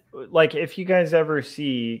if you guys ever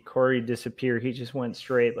see Corey disappear, he just went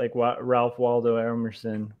straight like Ralph Waldo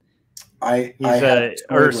Emerson. Thoreau,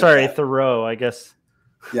 I guess.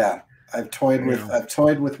 Yeah, I've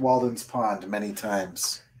toyed with Walden's Pond many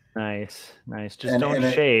times. Nice. Just And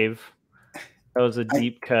don't shave. That was a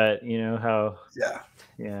deep cut. You know how?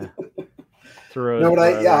 Yeah. Thoreau's No, but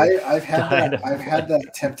brother I've had died that. of, I've had like-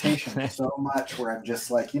 that temptation so much where I'm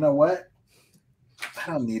just like, you know what?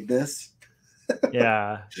 I don't need this.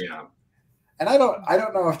 Yeah. And I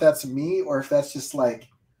don't know if that's me or if that's just like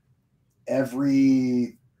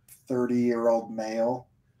every 30-year-old male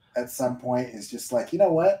at some point is just like, you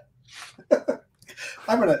know what?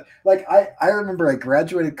 I'm gonna like I remember I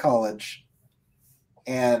graduated college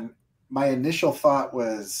and my initial thought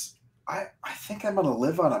was I think I'm gonna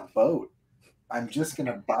live on a boat. I'm just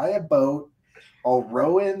gonna buy a boat. I'll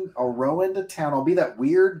row into town. I'll be that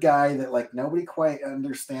weird guy that like nobody quite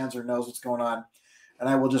understands or knows what's going on. And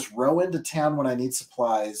I will just row into town when I need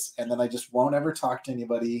supplies, and then I just won't ever talk to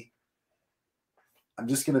anybody. I'm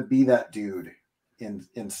just gonna be that dude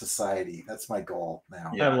in society. That's my goal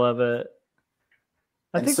now. I love it.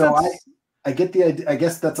 I get the idea. I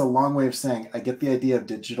guess that's a long way of saying I get the idea of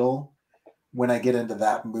digital when I get into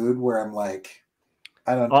that mood where I'm like,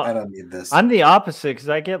 I don't need this. I'm the opposite because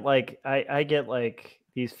I get like I get like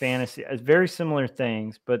these fantasy very similar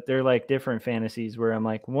things, but they're like different fantasies where I'm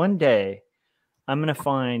like, one day I'm gonna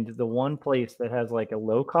find the one place that has like a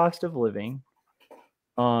low cost of living,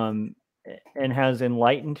 and has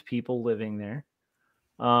enlightened people living there,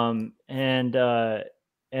 and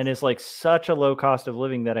it's like such a low cost of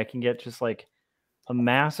living that I can get just like a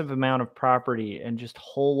massive amount of property and just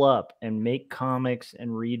hole up and make comics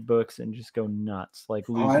and read books and just go nuts, like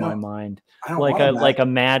lose my mind, like a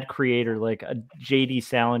mad creator, like a JD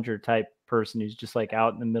Salinger type person who's just like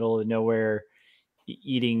out in the middle of nowhere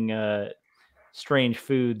eating strange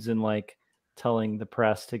foods and like telling the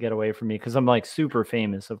press to get away from me because I'm like super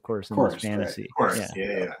famous, of course, in this fantasy. Right. Of course,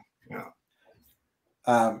 yeah.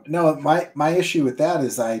 No, my issue with that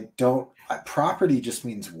is property just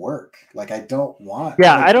means work. Like I don't want.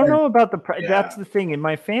 Yeah, I don't know about that's the thing. In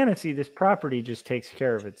my fantasy, this property just takes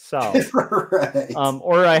care of itself. Right.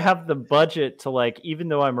 Or I have the budget to like, even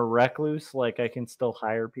though I'm a recluse, like I can still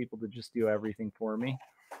hire people to just do everything for me.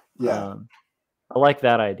 Yeah. I like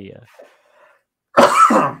that idea.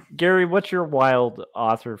 Gary, what's your wild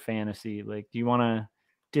author fantasy? Like, do you want to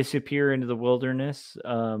disappear into the wilderness?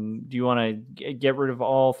 Do you want to get rid of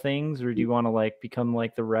all things, or do you want to like become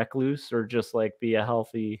like the recluse, or just like be a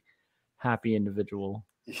healthy, happy individual?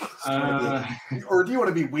 Or do you want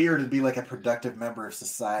to be weird and be like a productive member of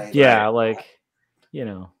society? Yeah, like, you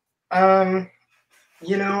know. I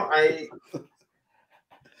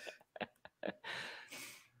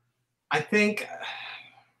think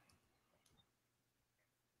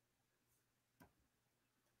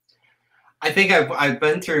I've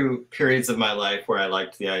been through periods of my life where I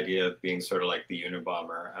liked the idea of being sort of like the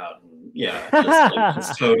Unabomber out and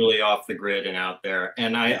just totally off the grid and out there.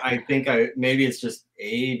 And I think maybe it's just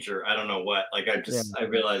age or I don't know what. Like I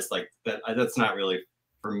realized like that's not really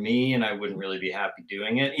for me, and I wouldn't really be happy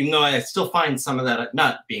doing it. Even though I still find some of that,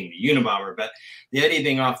 not being the Unabomber, but the idea of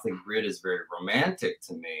being off the grid is very romantic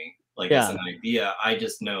to me. Like as an idea, I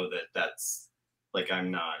just know that that's like I'm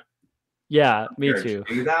not. Yeah, me too.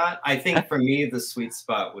 Do that. I think for me, the sweet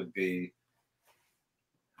spot would be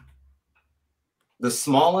the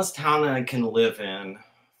smallest town I can live in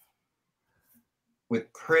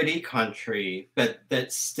with pretty country, but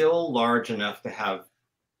that's still large enough to have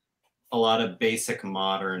a lot of basic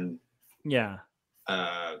modern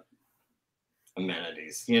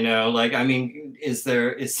amenities, like, I mean, is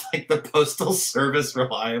like the postal service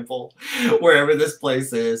reliable wherever this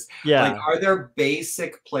place is? Like, are there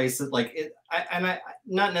basic places like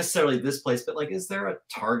not necessarily this place, but like, is there a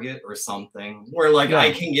Target or something where like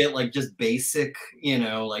I can get like just basic,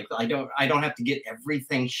 like I don't have to get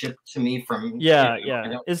everything shipped to me from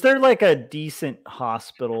Is there like a decent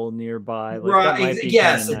hospital nearby? Like, right.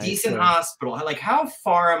 Yes, a decent hospital. Like, how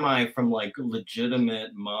far am I from like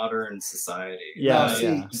legitimate modern society?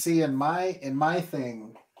 See, in my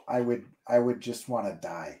thing, I would just want to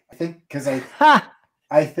die. I think because I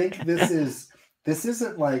think this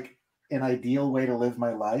isn't like an ideal way to live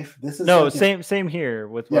my life. This is same here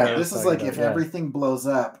with this is like if everything blows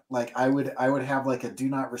up, like I would have like a do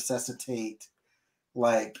not resuscitate,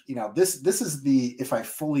 like this is the if I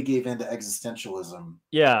fully gave into existentialism,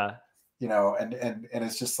 and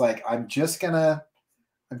it's just like I'm just gonna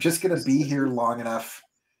be here long enough,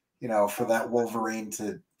 for that Wolverine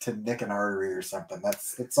to nick an artery or something.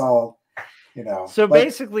 That's all. So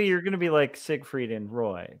basically, you're going to be like Siegfried and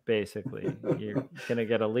Roy. Basically, you're going to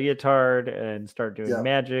get a leotard and start doing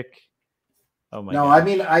magic. Oh my! No, gosh. I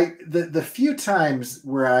mean, the few times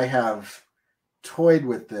where I have toyed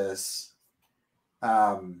with this,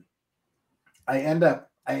 I end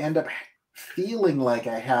up feeling like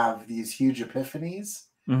I have these huge epiphanies.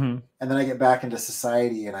 Mm-hmm. And then I get back into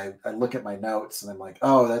society and I look at my notes and I'm like,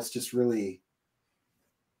 oh, that's just really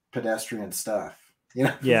pedestrian stuff. You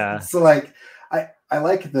know? Yeah. So like I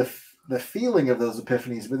like the feeling of those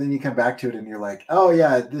epiphanies, but then you come back to it and you're like, oh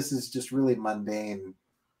yeah, this is just really mundane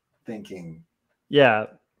thinking. Yeah.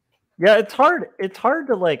 Yeah, it's hard. It's hard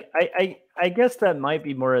to like. I guess that might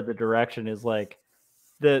be more of the direction is like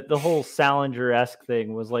the whole Salinger-esque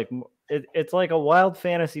thing was like it's like a wild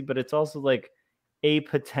fantasy, but it's also like a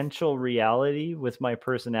potential reality with my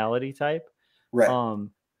personality type. Right.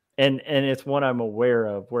 And it's one I'm aware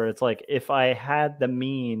of where it's like if I had the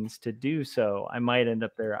means to do so, I might end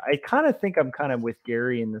up there. I kind of think I'm kind of with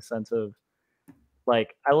Gary in the sense of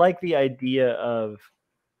like I like the idea of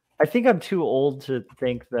I think I'm too old to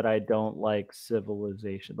think that I don't like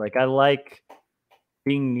civilization. Like I like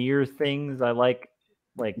being near things. I like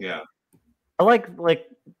Yeah. I like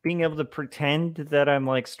being able to pretend that I'm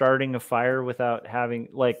like starting a fire without having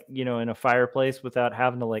like, you know, in a fireplace without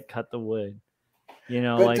having to like cut the wood. You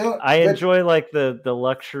know, But like I enjoy like the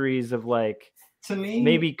luxuries of like To me,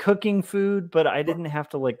 maybe cooking food, but I didn't have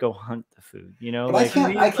to like go hunt the food, you know? But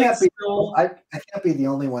Like I can't be the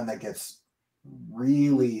only one that gets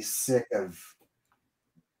really sick of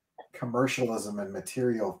commercialism and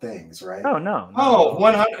material things, right? oh no. Oh,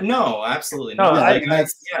 100. No, absolutely No, not.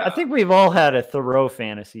 I think we've all had a Thoreau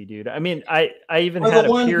fantasy, dude. I mean, I even had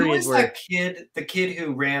a period where that kid, the kid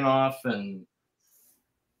who ran off and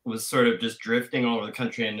was sort of just drifting all over the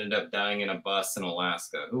country and ended up dying in a bus in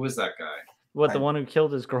Alaska. Who was that guy? What, the one who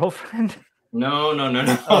killed his girlfriend? No.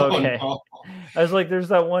 Oh, okay. No. I was like, there's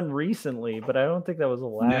that one recently, but I don't think that was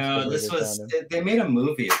Alaska. No, this was. They made a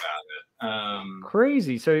movie about it.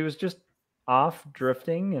 Crazy. So he was just off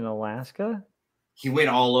drifting in Alaska. He went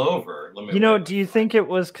all over. You know, do you think it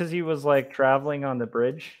was because he was like traveling on the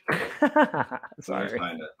bridge? Sorry,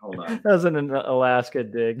 find it. Hold on. That was an Alaska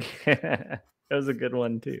dig. That was a good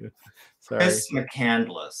one too. Sorry. Chris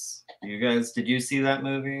McCandless. Did you see that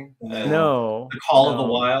movie? No. The Call of the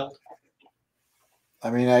Wild. I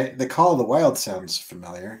mean, the Call of the Wild sounds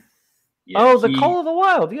familiar. Yeah, the Call of the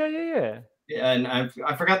Wild. Yeah. Yeah, and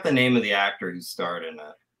I forgot the name of the actor who starred in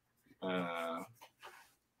it.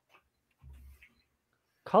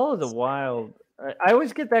 Call of the Wild. I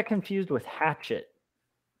always get that confused with Hatchet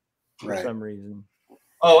for some reason.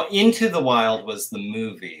 Oh, Into the Wild was the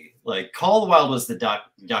movie. Like Call of the Wild was the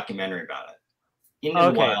documentary about it. Into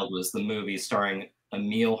the Wild was the movie starring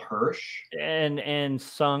Emile Hirsch and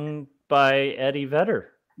sung by Eddie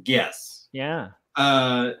Vedder. Yes. Yeah.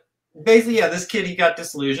 Basically, yeah, this kid, he got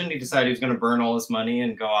disillusioned. He decided he was going to burn all his money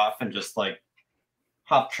and go off and just like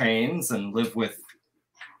hop trains and live with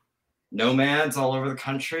nomads all over the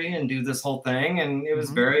country and do this whole thing. And it was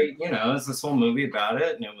very, you know, it was this whole movie about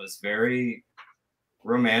it, and it was very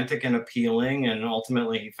romantic and appealing. And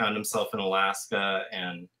ultimately he found himself in Alaska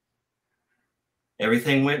and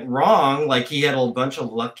everything went wrong. Like he had a bunch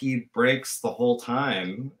of lucky breaks the whole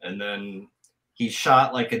time, and then he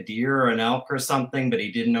shot like a deer or an elk or something, but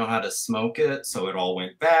he didn't know how to smoke it, so it all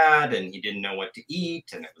went bad, and he didn't know what to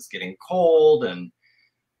eat, and it was getting cold, and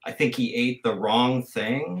I think he ate the wrong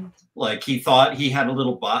thing. Like he thought he had a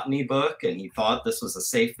little botany book and he thought this was a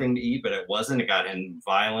safe thing to eat, but it wasn't. It got him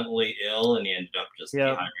violently ill and he ended up just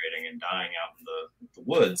dehydrating and dying out in the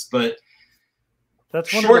woods. But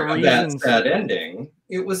that's one short of the reasons. That ending,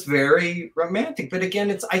 it was very romantic. But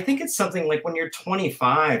again, I think it's something like when you're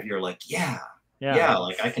 25, you're like, yeah,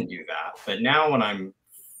 like I can do that. But now when I'm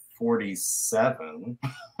 47,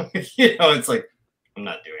 you know, it's like, I'm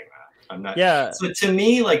not doing that. I'm not. Yeah. So to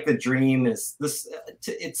me, like the dream is this.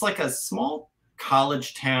 It's like a small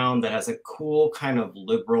college town that has a cool kind of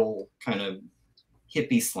liberal kind of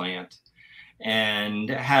hippie slant, and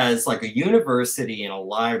has like a university and a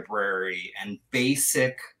library and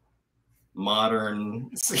basic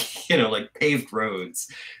modern, you know, like paved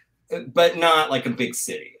roads, but not like a big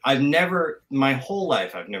city. My whole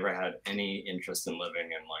life, I've never had any interest in living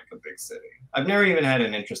in like a big city. I've never even had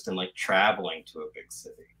an interest in like traveling to a big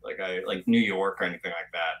city, like New York or anything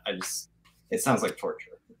like that. It sounds like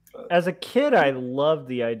torture. But. As a kid, I loved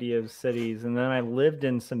the idea of cities, and then I lived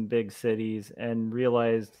in some big cities and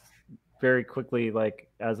realized very quickly, like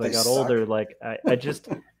as I got older, like I just.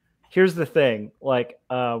 Here's the thing, like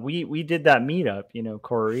we did that meetup, you know,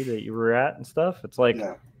 Corey, that you were at and stuff. It's like.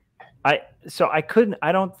 Yeah.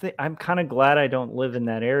 I'm kind of glad I don't live in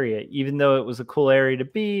that area, even though it was a cool area to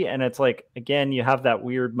be. And it's like, again, you have that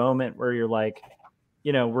weird moment where you're like,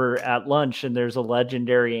 you know, we're at lunch and there's a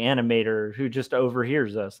legendary animator who just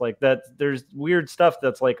overhears us. Like that, there's weird stuff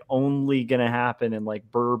that's like only going to happen in like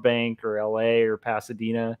Burbank or LA or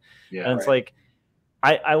Pasadena. Yeah. And it's like,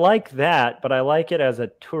 I like that, but I like it as a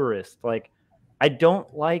tourist. Like, I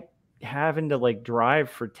don't like having to like drive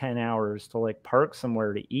for 10 hours to like park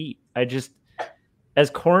somewhere to eat. I just, as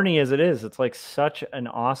corny as it is, it's like such an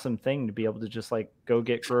awesome thing to be able to just like go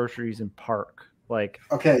get groceries and park. Like,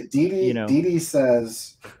 okay, you know, Dee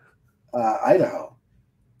says Idaho.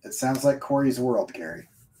 It sounds like Corey's world, Gary.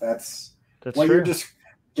 That's what true. you're just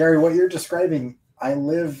Gary. What you're describing. I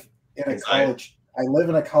live in a college. I live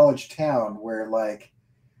in a college town where like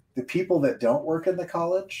the people that don't work in the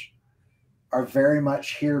college are very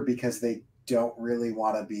much here because they don't really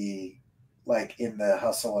want to be like in the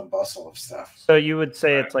hustle and bustle of stuff. So you would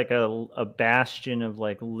say it's like a bastion of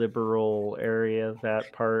like liberal area,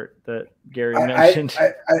 that part that Gary mentioned.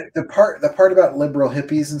 The part about liberal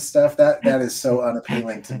hippies and stuff that is so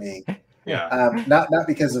unappealing to me. Yeah. Not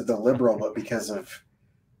because of the liberal, but because of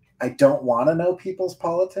I don't want to know people's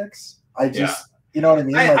politics. I just you know what I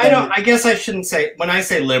mean? Like, I guess I shouldn't say when I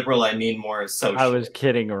say liberal, I mean more social. I was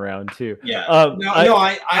kidding around too. Yeah.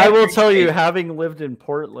 I will tell you, having lived in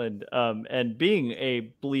Portland and being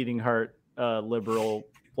a bleeding heart liberal,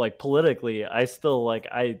 like politically, I still like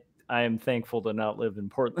I am thankful to not live in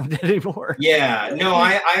Portland anymore. Yeah. No,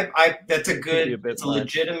 I that's a good, it's a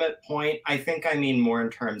legitimate point. I think I mean more in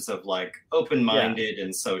terms of like open-minded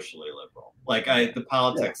and socially liberal. Like the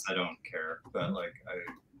politics, I don't care, but like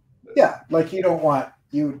yeah, like you don't want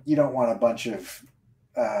a bunch of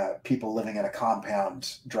people living in a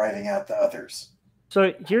compound driving out the others.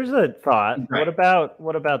 So here's a thought. Right.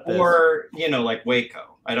 What about this? Or like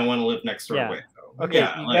Waco. I don't want to live next door to Waco. Okay,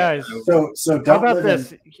 you guys. So don't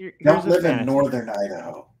live don't live in northern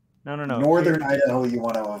Idaho. No. Northern Idaho you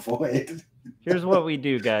want to avoid. Here's what we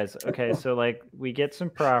do, guys. Okay, so like we get some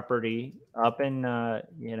property up in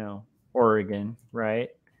Oregon, right?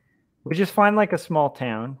 We just find like a small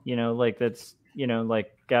town, like that's,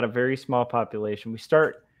 like got a very small population. We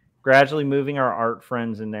start gradually moving our art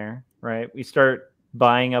friends in there, right? We start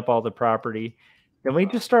buying up all the property. Then we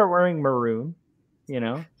just start wearing maroon,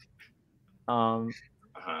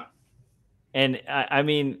 And I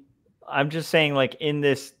mean, I'm just saying like in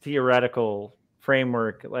this theoretical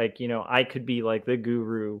framework, like, I could be like the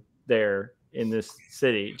guru there in this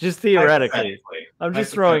city, just theoretically. I'm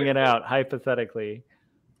just throwing it out hypothetically.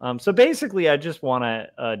 So basically, I just want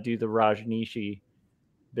to do the Rajneeshi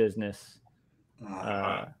business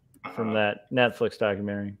from that Netflix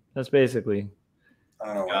documentary. That's basically.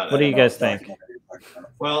 What do you guys think?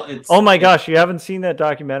 Well, oh my gosh, you haven't seen that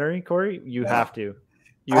documentary, Corey? You have to.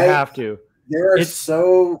 You have to. There are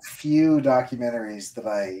so few documentaries that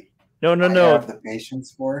I have the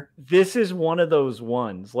patience for. This is one of those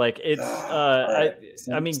ones. Like it's. I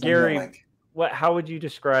mean, Gary. How would you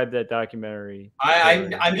describe that documentary?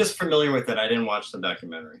 I'm just familiar with it. I didn't watch the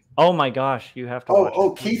documentary. Oh my gosh, you have to watch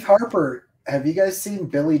it. Keith Harper. Have you guys seen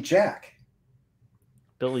Billy Jack?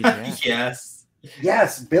 Billy Jack.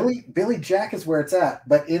 Yes, Billy Jack is where it's at.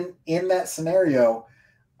 But in that scenario,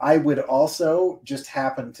 I would also just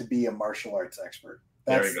happen to be a martial arts expert.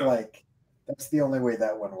 That's that's the only way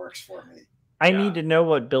that one works for me. I need to know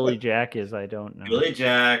what Billy Jack is. I don't know. Billy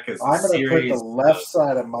Jack is. I'm going to put the left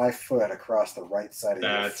side of my foot across the right side of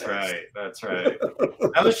your face. That's right.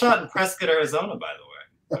 That was shot in Prescott, Arizona, by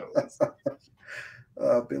the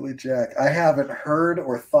way. Billy Jack. I haven't heard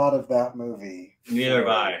or thought of that movie. Neither have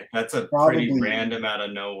I. That's a pretty random out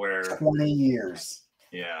of nowhere. 20 years.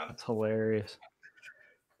 Yeah. That's hilarious.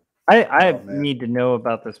 I need to know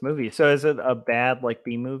about this movie. So is it a bad like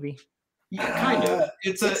B movie? Yeah, kind of.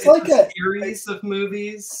 It's like a series of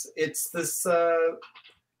movies. It's this.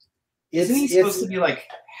 Isn't he supposed to be like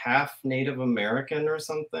half Native American or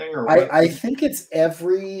something? Or I think it's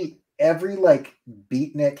every like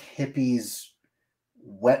beatnik hippie's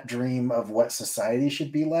wet dream of what society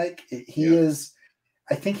should be like. He is.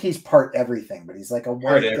 I think he's part everything, but he's like a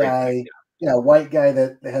white guy. Yeah, white guy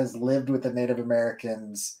that has lived with the Native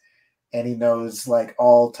Americans, and he knows like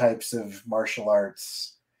all types of martial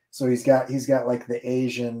arts. So he's got like the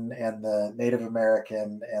Asian and the Native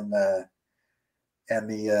American and the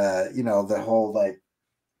the whole like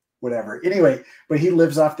whatever. Anyway, but he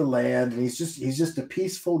lives off the land and he's just a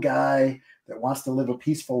peaceful guy that wants to live a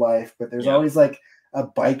peaceful life. But there's always like a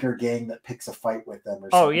biker gang that picks a fight with them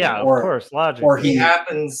or something. Oh yeah, of course, logic. Or he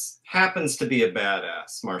happens to be a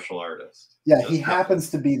badass martial artist. Yeah, he happens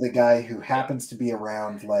to be the guy who happens to be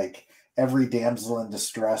around like every damsel in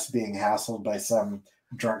distress being hassled by some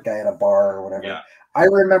drunk guy at a bar or whatever. I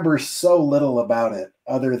remember so little about it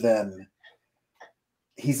other than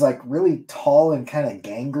he's like really tall and kind of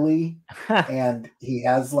gangly, and he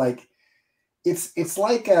has like it's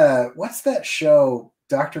like what's that show,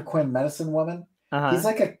 Dr. Quinn Medicine Woman? He's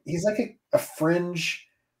like a fringe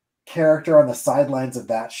character on the sidelines of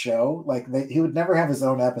that show. Like he would never have his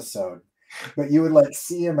own episode, but you would like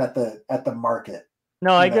see him at the market.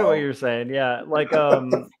 No, I get what you're saying. Yeah, like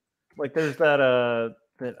like there's that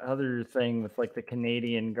other thing with like the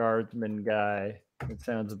Canadian Guardsman guy. It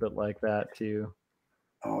sounds a bit like that too.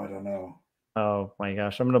 Oh, I don't know. Oh my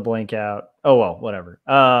gosh, I'm gonna blank out. Oh well, whatever.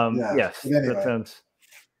 Yes, anyway. That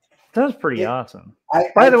sounds pretty awesome.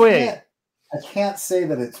 By the way, I can't say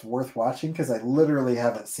that it's worth watching because I literally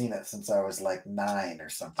haven't seen it since I was like 9 or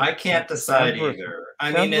something. I can't decide either.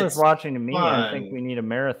 I mean, it's worth watching to me. Fun. I think we need a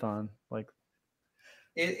marathon. Like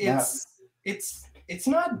it's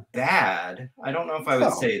not bad. I don't know if I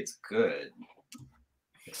would say it's good.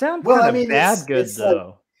 It sounds kind of bad good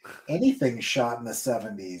though. Like anything shot in the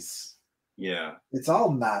 70s. Yeah, it's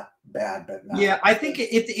all not bad, but not. Yeah, I think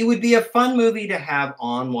it would be a fun movie to have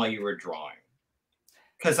on while you were drawing,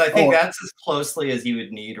 because I think that's as closely as you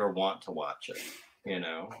would need or want to watch it. You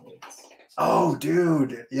know. Oh,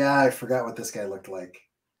 dude, yeah, I forgot what this guy looked like.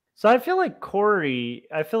 So I feel like Corey.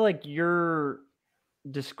 I feel like your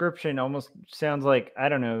description almost sounds like, I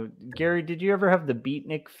don't know, Gary. Did you ever have the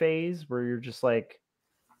beatnik phase where you're just like,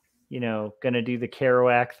 you know, gonna do the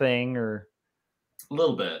Kerouac thing, or a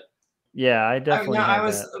little bit? Yeah, I definitely. I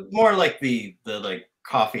was more like the like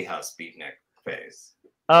coffee house beatnik phase.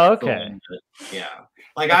 Oh, okay. Yeah,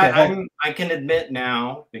 like I can admit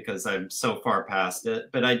now, because I'm so far past it,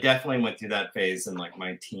 but I definitely went through that phase in like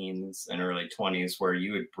my teens and early 20s where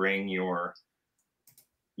you would bring your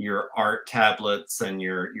art tablets and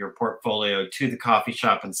your portfolio to the coffee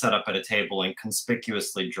shop and set up at a table and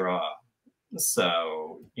conspicuously draw.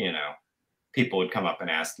 So, you know, people would come up and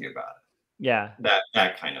ask you about it. Yeah.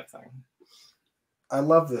 That kind of thing. I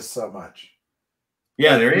love this so much.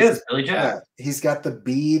 Yeah, there he is, Billy Jack. Yeah, he's got the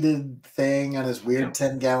beaded thing on his weird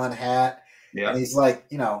 10-gallon hat. Yeah. And he's like,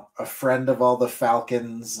 you know, a friend of all the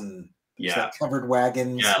Falcons and like covered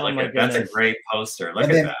wagons. Yeah, that's a great poster. Look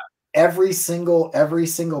at that. Every single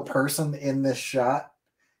person in this shot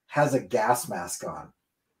has a gas mask on.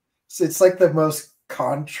 So it's like the most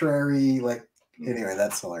contrary, like, anyway,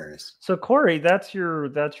 that's hilarious. So Corey, that's your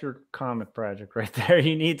comic project right there.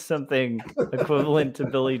 You need something equivalent to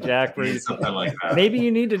Billy Jack. Something like that. Maybe you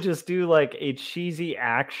need to just do like a cheesy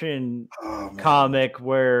action comic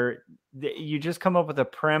where you just come up with a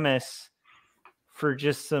premise for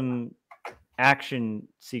just some action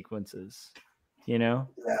sequences, you know?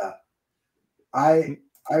 Yeah. I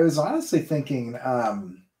was honestly thinking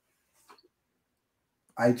I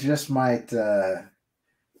just might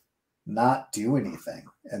not do anything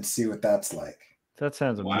and see what that's like. That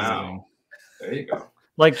sounds amazing. Wow. There you go.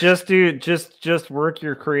 Like just work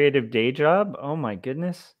your creative day job. Oh my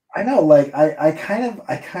goodness. I know, like I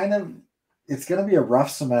kind of it's gonna be a rough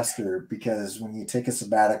semester because when you take a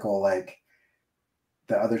sabbatical, like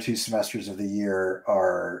the other 2 semesters of the year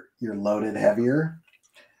you're loaded heavier.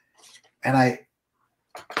 And I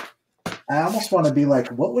almost want to be like,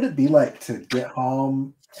 what would it be like to get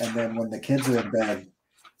home and then when the kids are in bed,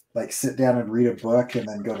 like sit down and read a book and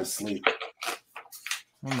then go to sleep?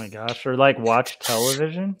 Oh my gosh. Or like watch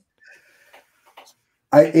television?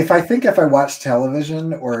 If I watch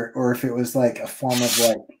television or if it was like a form of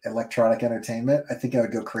like electronic entertainment, I think I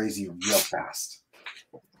would go crazy real fast.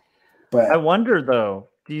 But I wonder though,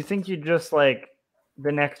 do you think you'd just like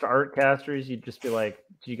the next art casters, you'd just be like,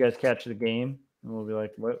 "Did you guys catch the game?" And we'll be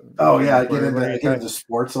like, "What?" Oh yeah, I get into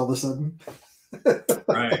sports all of a sudden.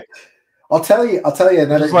 Right. I'll tell you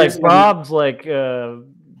another. Just like Bob's like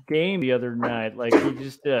game the other night. Like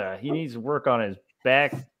he needs to work on his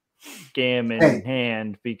backgammon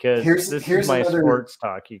hand because this is my sports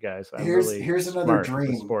talk, you guys. Here's another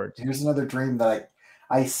dream. Here's another dream that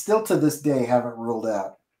I still to this day haven't ruled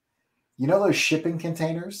out. You know those shipping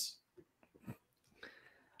containers?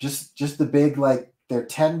 Just the big, like they're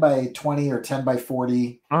 10 by 20 or 10 by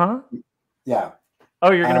 40. Uh-huh. Yeah.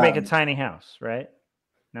 Oh, you're gonna make a tiny house, right?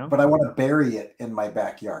 No. But I want to bury it in my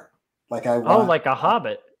backyard. Like I want like a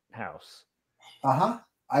Hobbit house. Uh-huh.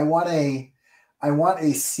 I want a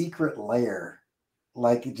secret lair.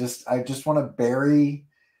 Like I just want to bury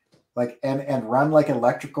like and run like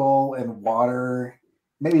electrical and water.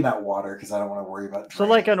 Maybe not water because I don't want to worry about so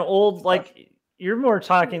like an old like you're more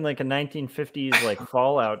talking like a 1950s like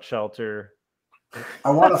fallout shelter.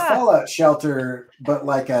 I want a fallout shelter, but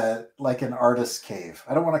like an artist's cave.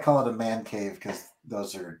 I don't want to call it a man cave because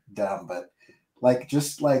those are dumb, but like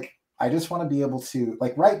I just want to be able to,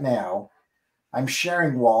 like right now, I'm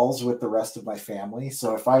sharing walls with the rest of my family.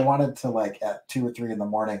 So if I wanted to, like, at 2 or 3 in the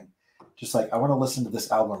morning, just like, I want to listen to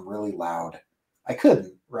this album really loud, I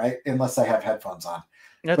couldn't, right? Unless I have headphones on.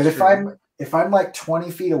 That's But true. if I'm like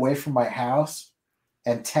 20 feet away from my house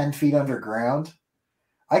and 10 feet underground,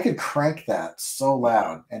 I could crank that so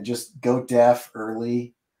loud and just go deaf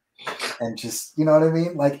early and just, you know what I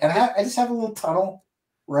mean? Like, and I just have a little tunnel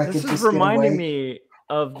where I This could is just get reminding away. me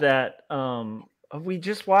of that. We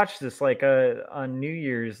just watched this like on New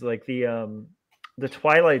Year's, like the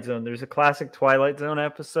Twilight Zone. There's a classic Twilight Zone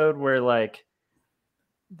episode where like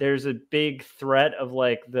there's a big threat of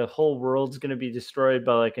like the whole world's going to be destroyed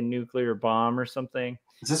by like a nuclear bomb or something.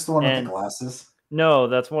 Is this the one with the And glasses? no,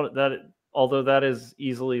 that's one that, although that is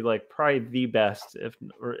easily like probably the best,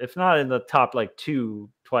 if not in the top like 2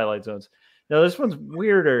 Twilight Zones. No, this one's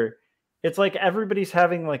weirder. It's like everybody's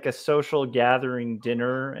having like a social gathering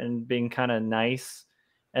dinner and being kind of nice,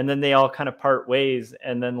 and then they all kind of part ways,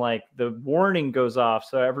 and then like the warning goes off,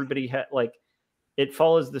 so everybody like it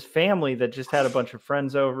follows this family that just had a bunch of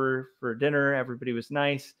friends over for dinner. Everybody was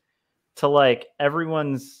nice, to like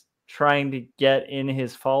everyone's trying to get in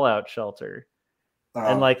his fallout shelter.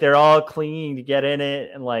 And like they're all clinging to get in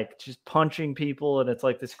it and like just punching people, and it's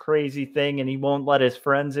like this crazy thing, and he won't let his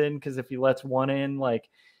friends in because if he lets one in, like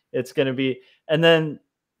it's gonna be, and then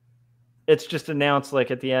it's just announced like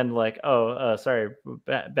at the end, like, oh, sorry,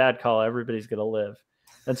 bad call, everybody's gonna live.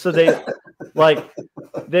 And so they like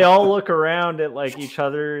they all look around at like each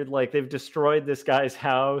other, like they've destroyed this guy's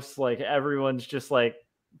house, like everyone's just like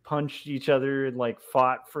punched each other and like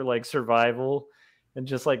fought for like survival, and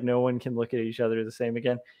just like no one can look at each other the same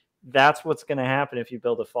again. That's what's going to happen if you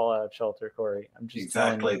build a fallout shelter, Corey. I'm just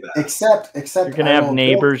exactly that. Except you're going to have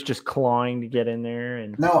neighbors just clawing to get in there,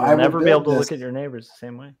 and you'll never be able to look at your neighbors the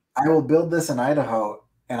same way. I will build this in Idaho,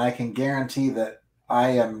 and I can guarantee that I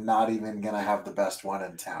am not even going to have the best one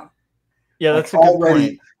in town. Yeah, that's like a good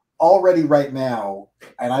point. Already right now,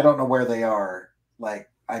 and I don't know where they are. Like,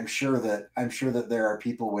 I'm sure that there are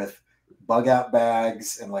people with bug out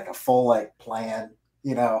bags and like a full like plan,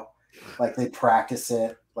 you know, like they practice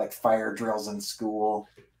it like fire drills in school.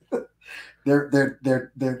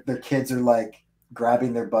 their kids are like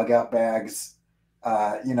grabbing their bug out bags,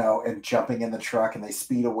 you know, and jumping in the truck, and they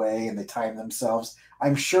speed away and they time themselves.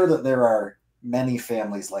 I'm sure that there are many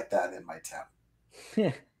families like that in my town.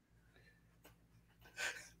 Yeah.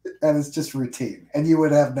 And it's just routine, and you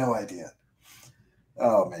would have no idea.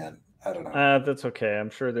 Oh man, I don't know. That's okay. I'm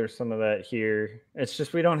sure there's some of that here. It's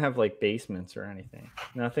just we don't have like basements or anything.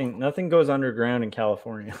 Nothing goes underground in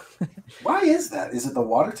California. Why is that? Is it the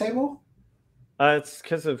water table? It's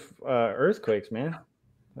because of earthquakes, man.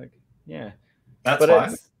 Like, yeah, that's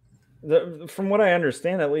why. From what I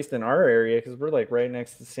understand, at least in our area, because we're like right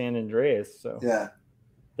next to San Andreas, so yeah.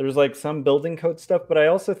 There's like some building code stuff, but I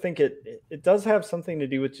also think it does have something to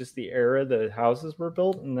do with just the era the houses were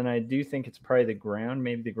built. And then I do think it's probably the ground.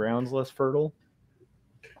 Maybe the ground's less fertile.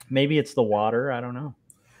 Maybe it's the water. I don't know.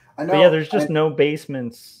 I know. But yeah, there's just no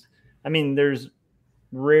basements. I mean, there's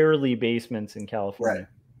rarely basements in California.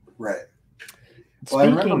 Right. Well, I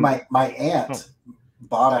remember my aunt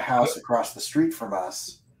bought a house across the street from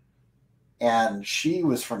us, and she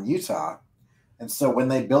was from Utah. And so when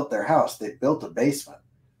they built their house, they built a basement.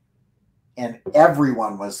 And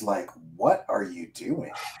everyone was like, what are you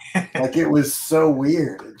doing? Like, it was so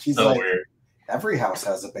weird. And she's like, weird. Every house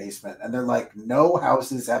has a basement. And they're like, no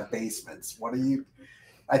houses have basements. What are you?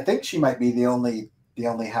 I think she might be the only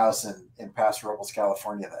house in Paso Robles,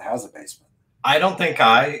 California that has a basement. I don't think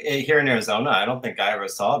here in Arizona, I don't think I ever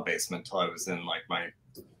saw a basement until I was in like my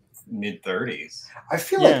mid 30s. I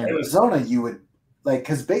feel like Arizona, you would like,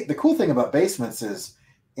 because the cool thing about basements is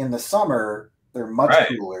in the summer, they're much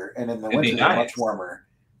cooler, and in the winter, they're much warmer.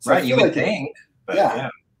 So you would think. But yeah.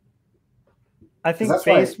 I think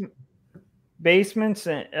basements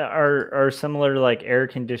are similar to like air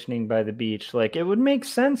conditioning by the beach. Like, it would make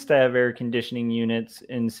sense to have air conditioning units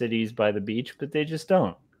in cities by the beach, but they just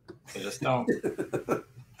don't.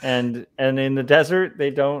 And in the desert,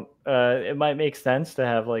 they don't. It might make sense to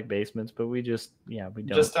have like basements, but we don't.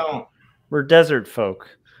 Just don't. We're desert folk.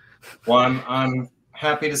 Well, I'm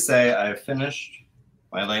happy to say I finished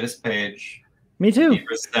my latest page. Me too.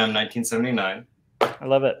 STEM 1979. I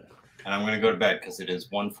love it. And I'm going to go to bed because it is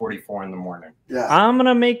 1:44 in the morning. Yeah. I'm going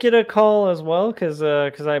to make it a call as well because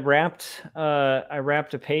I wrapped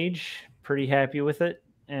a page. Pretty happy with it.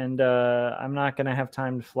 And I'm not going to have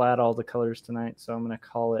time to flat all the colors tonight, so I'm going to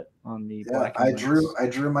call it on the black and whites. I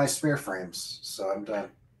drew my smear frames, so I'm done.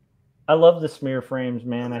 I love the smear frames,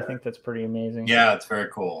 man. I think that's pretty amazing. Yeah, it's very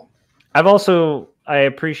cool. I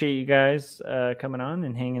appreciate you guys coming on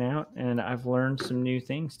and hanging out, and I've learned some new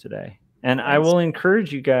things today. And I will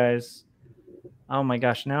encourage you guys. Oh my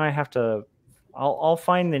gosh, now I have to. I'll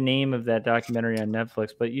find the name of that documentary on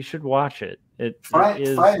Netflix, but you should watch it. It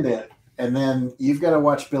is Find it, and then you've got to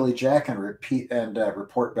watch Billy Jack and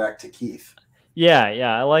report back to Keith. Yeah,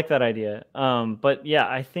 I like that idea. But yeah,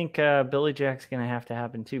 I think Billy Jack's gonna have to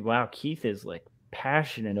happen too. Wow, Keith is like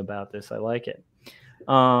passionate about this. I like it.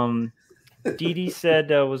 Dee Dee said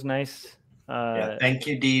was nice. Yeah, thank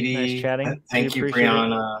you, Dee Dee. Nice chatting. Thank you,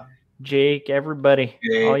 Brianna. Jake, everybody,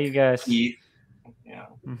 all you guys. Keith. Yeah.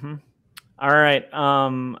 Mm-hmm. All right.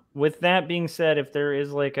 With that being said, if there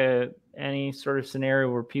is like any sort of scenario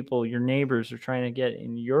where your neighbors are trying to get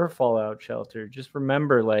in your fallout shelter, just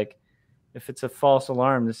remember, like, if it's a false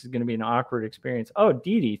alarm, this is going to be an awkward experience. Oh,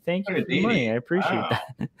 Dee Dee, thank you for the money. I appreciate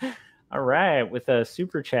that. All right, with a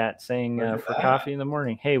super chat saying for coffee in the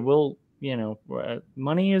morning. Hey,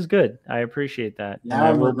 money is good. I appreciate that. Now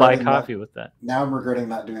I will buy coffee with that. Now I'm regretting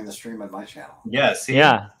not doing the stream on my channel. Yeah, see?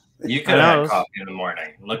 Yeah. You could have had coffee in the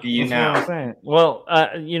morning. Look at you now. Well,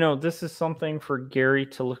 this is something for Gary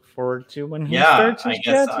to look forward to when he starts his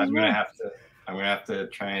chats. I'm gonna have to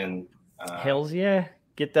try and hells yeah,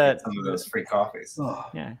 get some of those free coffees. Oh.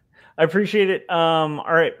 Yeah, I appreciate it. All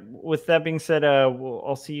right. With that being said,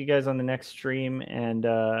 I'll see you guys on the next stream, and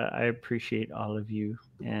I appreciate all of you.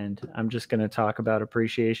 And I'm just gonna talk about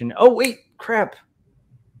appreciation. Oh wait, crap.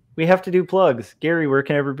 We have to do plugs. Gary, where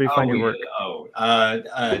can everybody find your work?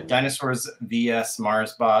 Dinosaurs vs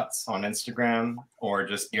Mars Bots on Instagram, or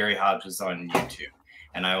just Gary Hodges on YouTube.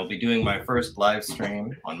 And I will be doing my first live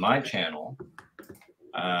stream on my channel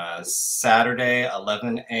Saturday,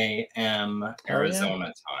 11 a.m. Arizona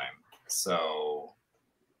time. So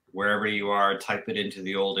wherever you are, type it into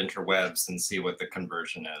the old interwebs and see what the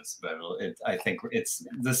conversion is. But I think it's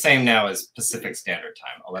the same now as Pacific Standard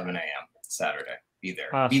Time, 11 a.m. Saturday. Be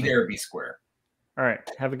there. Awesome. Be there, be square. All right.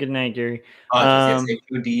 Have a good night, Gary. Hodges,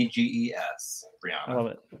 Brianna. I love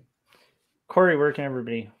it. Corey, where can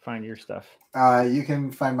everybody find your stuff? You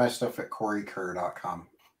can find my stuff at CoreyKerr.com.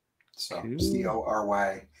 So cool.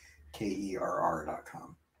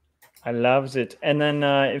 CoreyKerr.com. I loves it. And then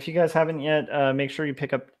if you guys haven't yet, make sure you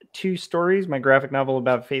pick up 2 stories. My graphic novel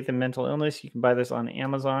about faith and mental illness. You can buy this on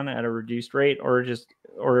Amazon at a reduced rate, or just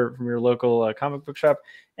order from your local comic book shop.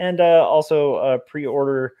 And also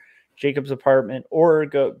pre-order Jacob's Apartment, or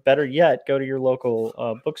better yet, go to your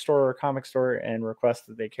local bookstore or comic store and request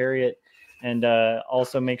that they carry it. And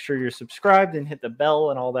also make sure you're subscribed and hit the bell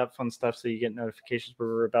and all that fun stuff so you get notifications when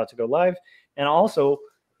we're about to go live. And also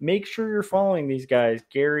make sure you're following these guys,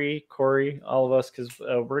 Gary, Corey, all of us, because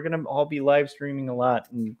we're going to all be live streaming a lot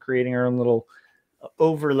and creating our own little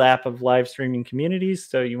overlap of live streaming communities.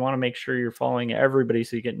 So you want to make sure you're following everybody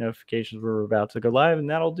so you get notifications when we're about to go live. And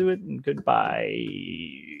that'll do it. And goodbye.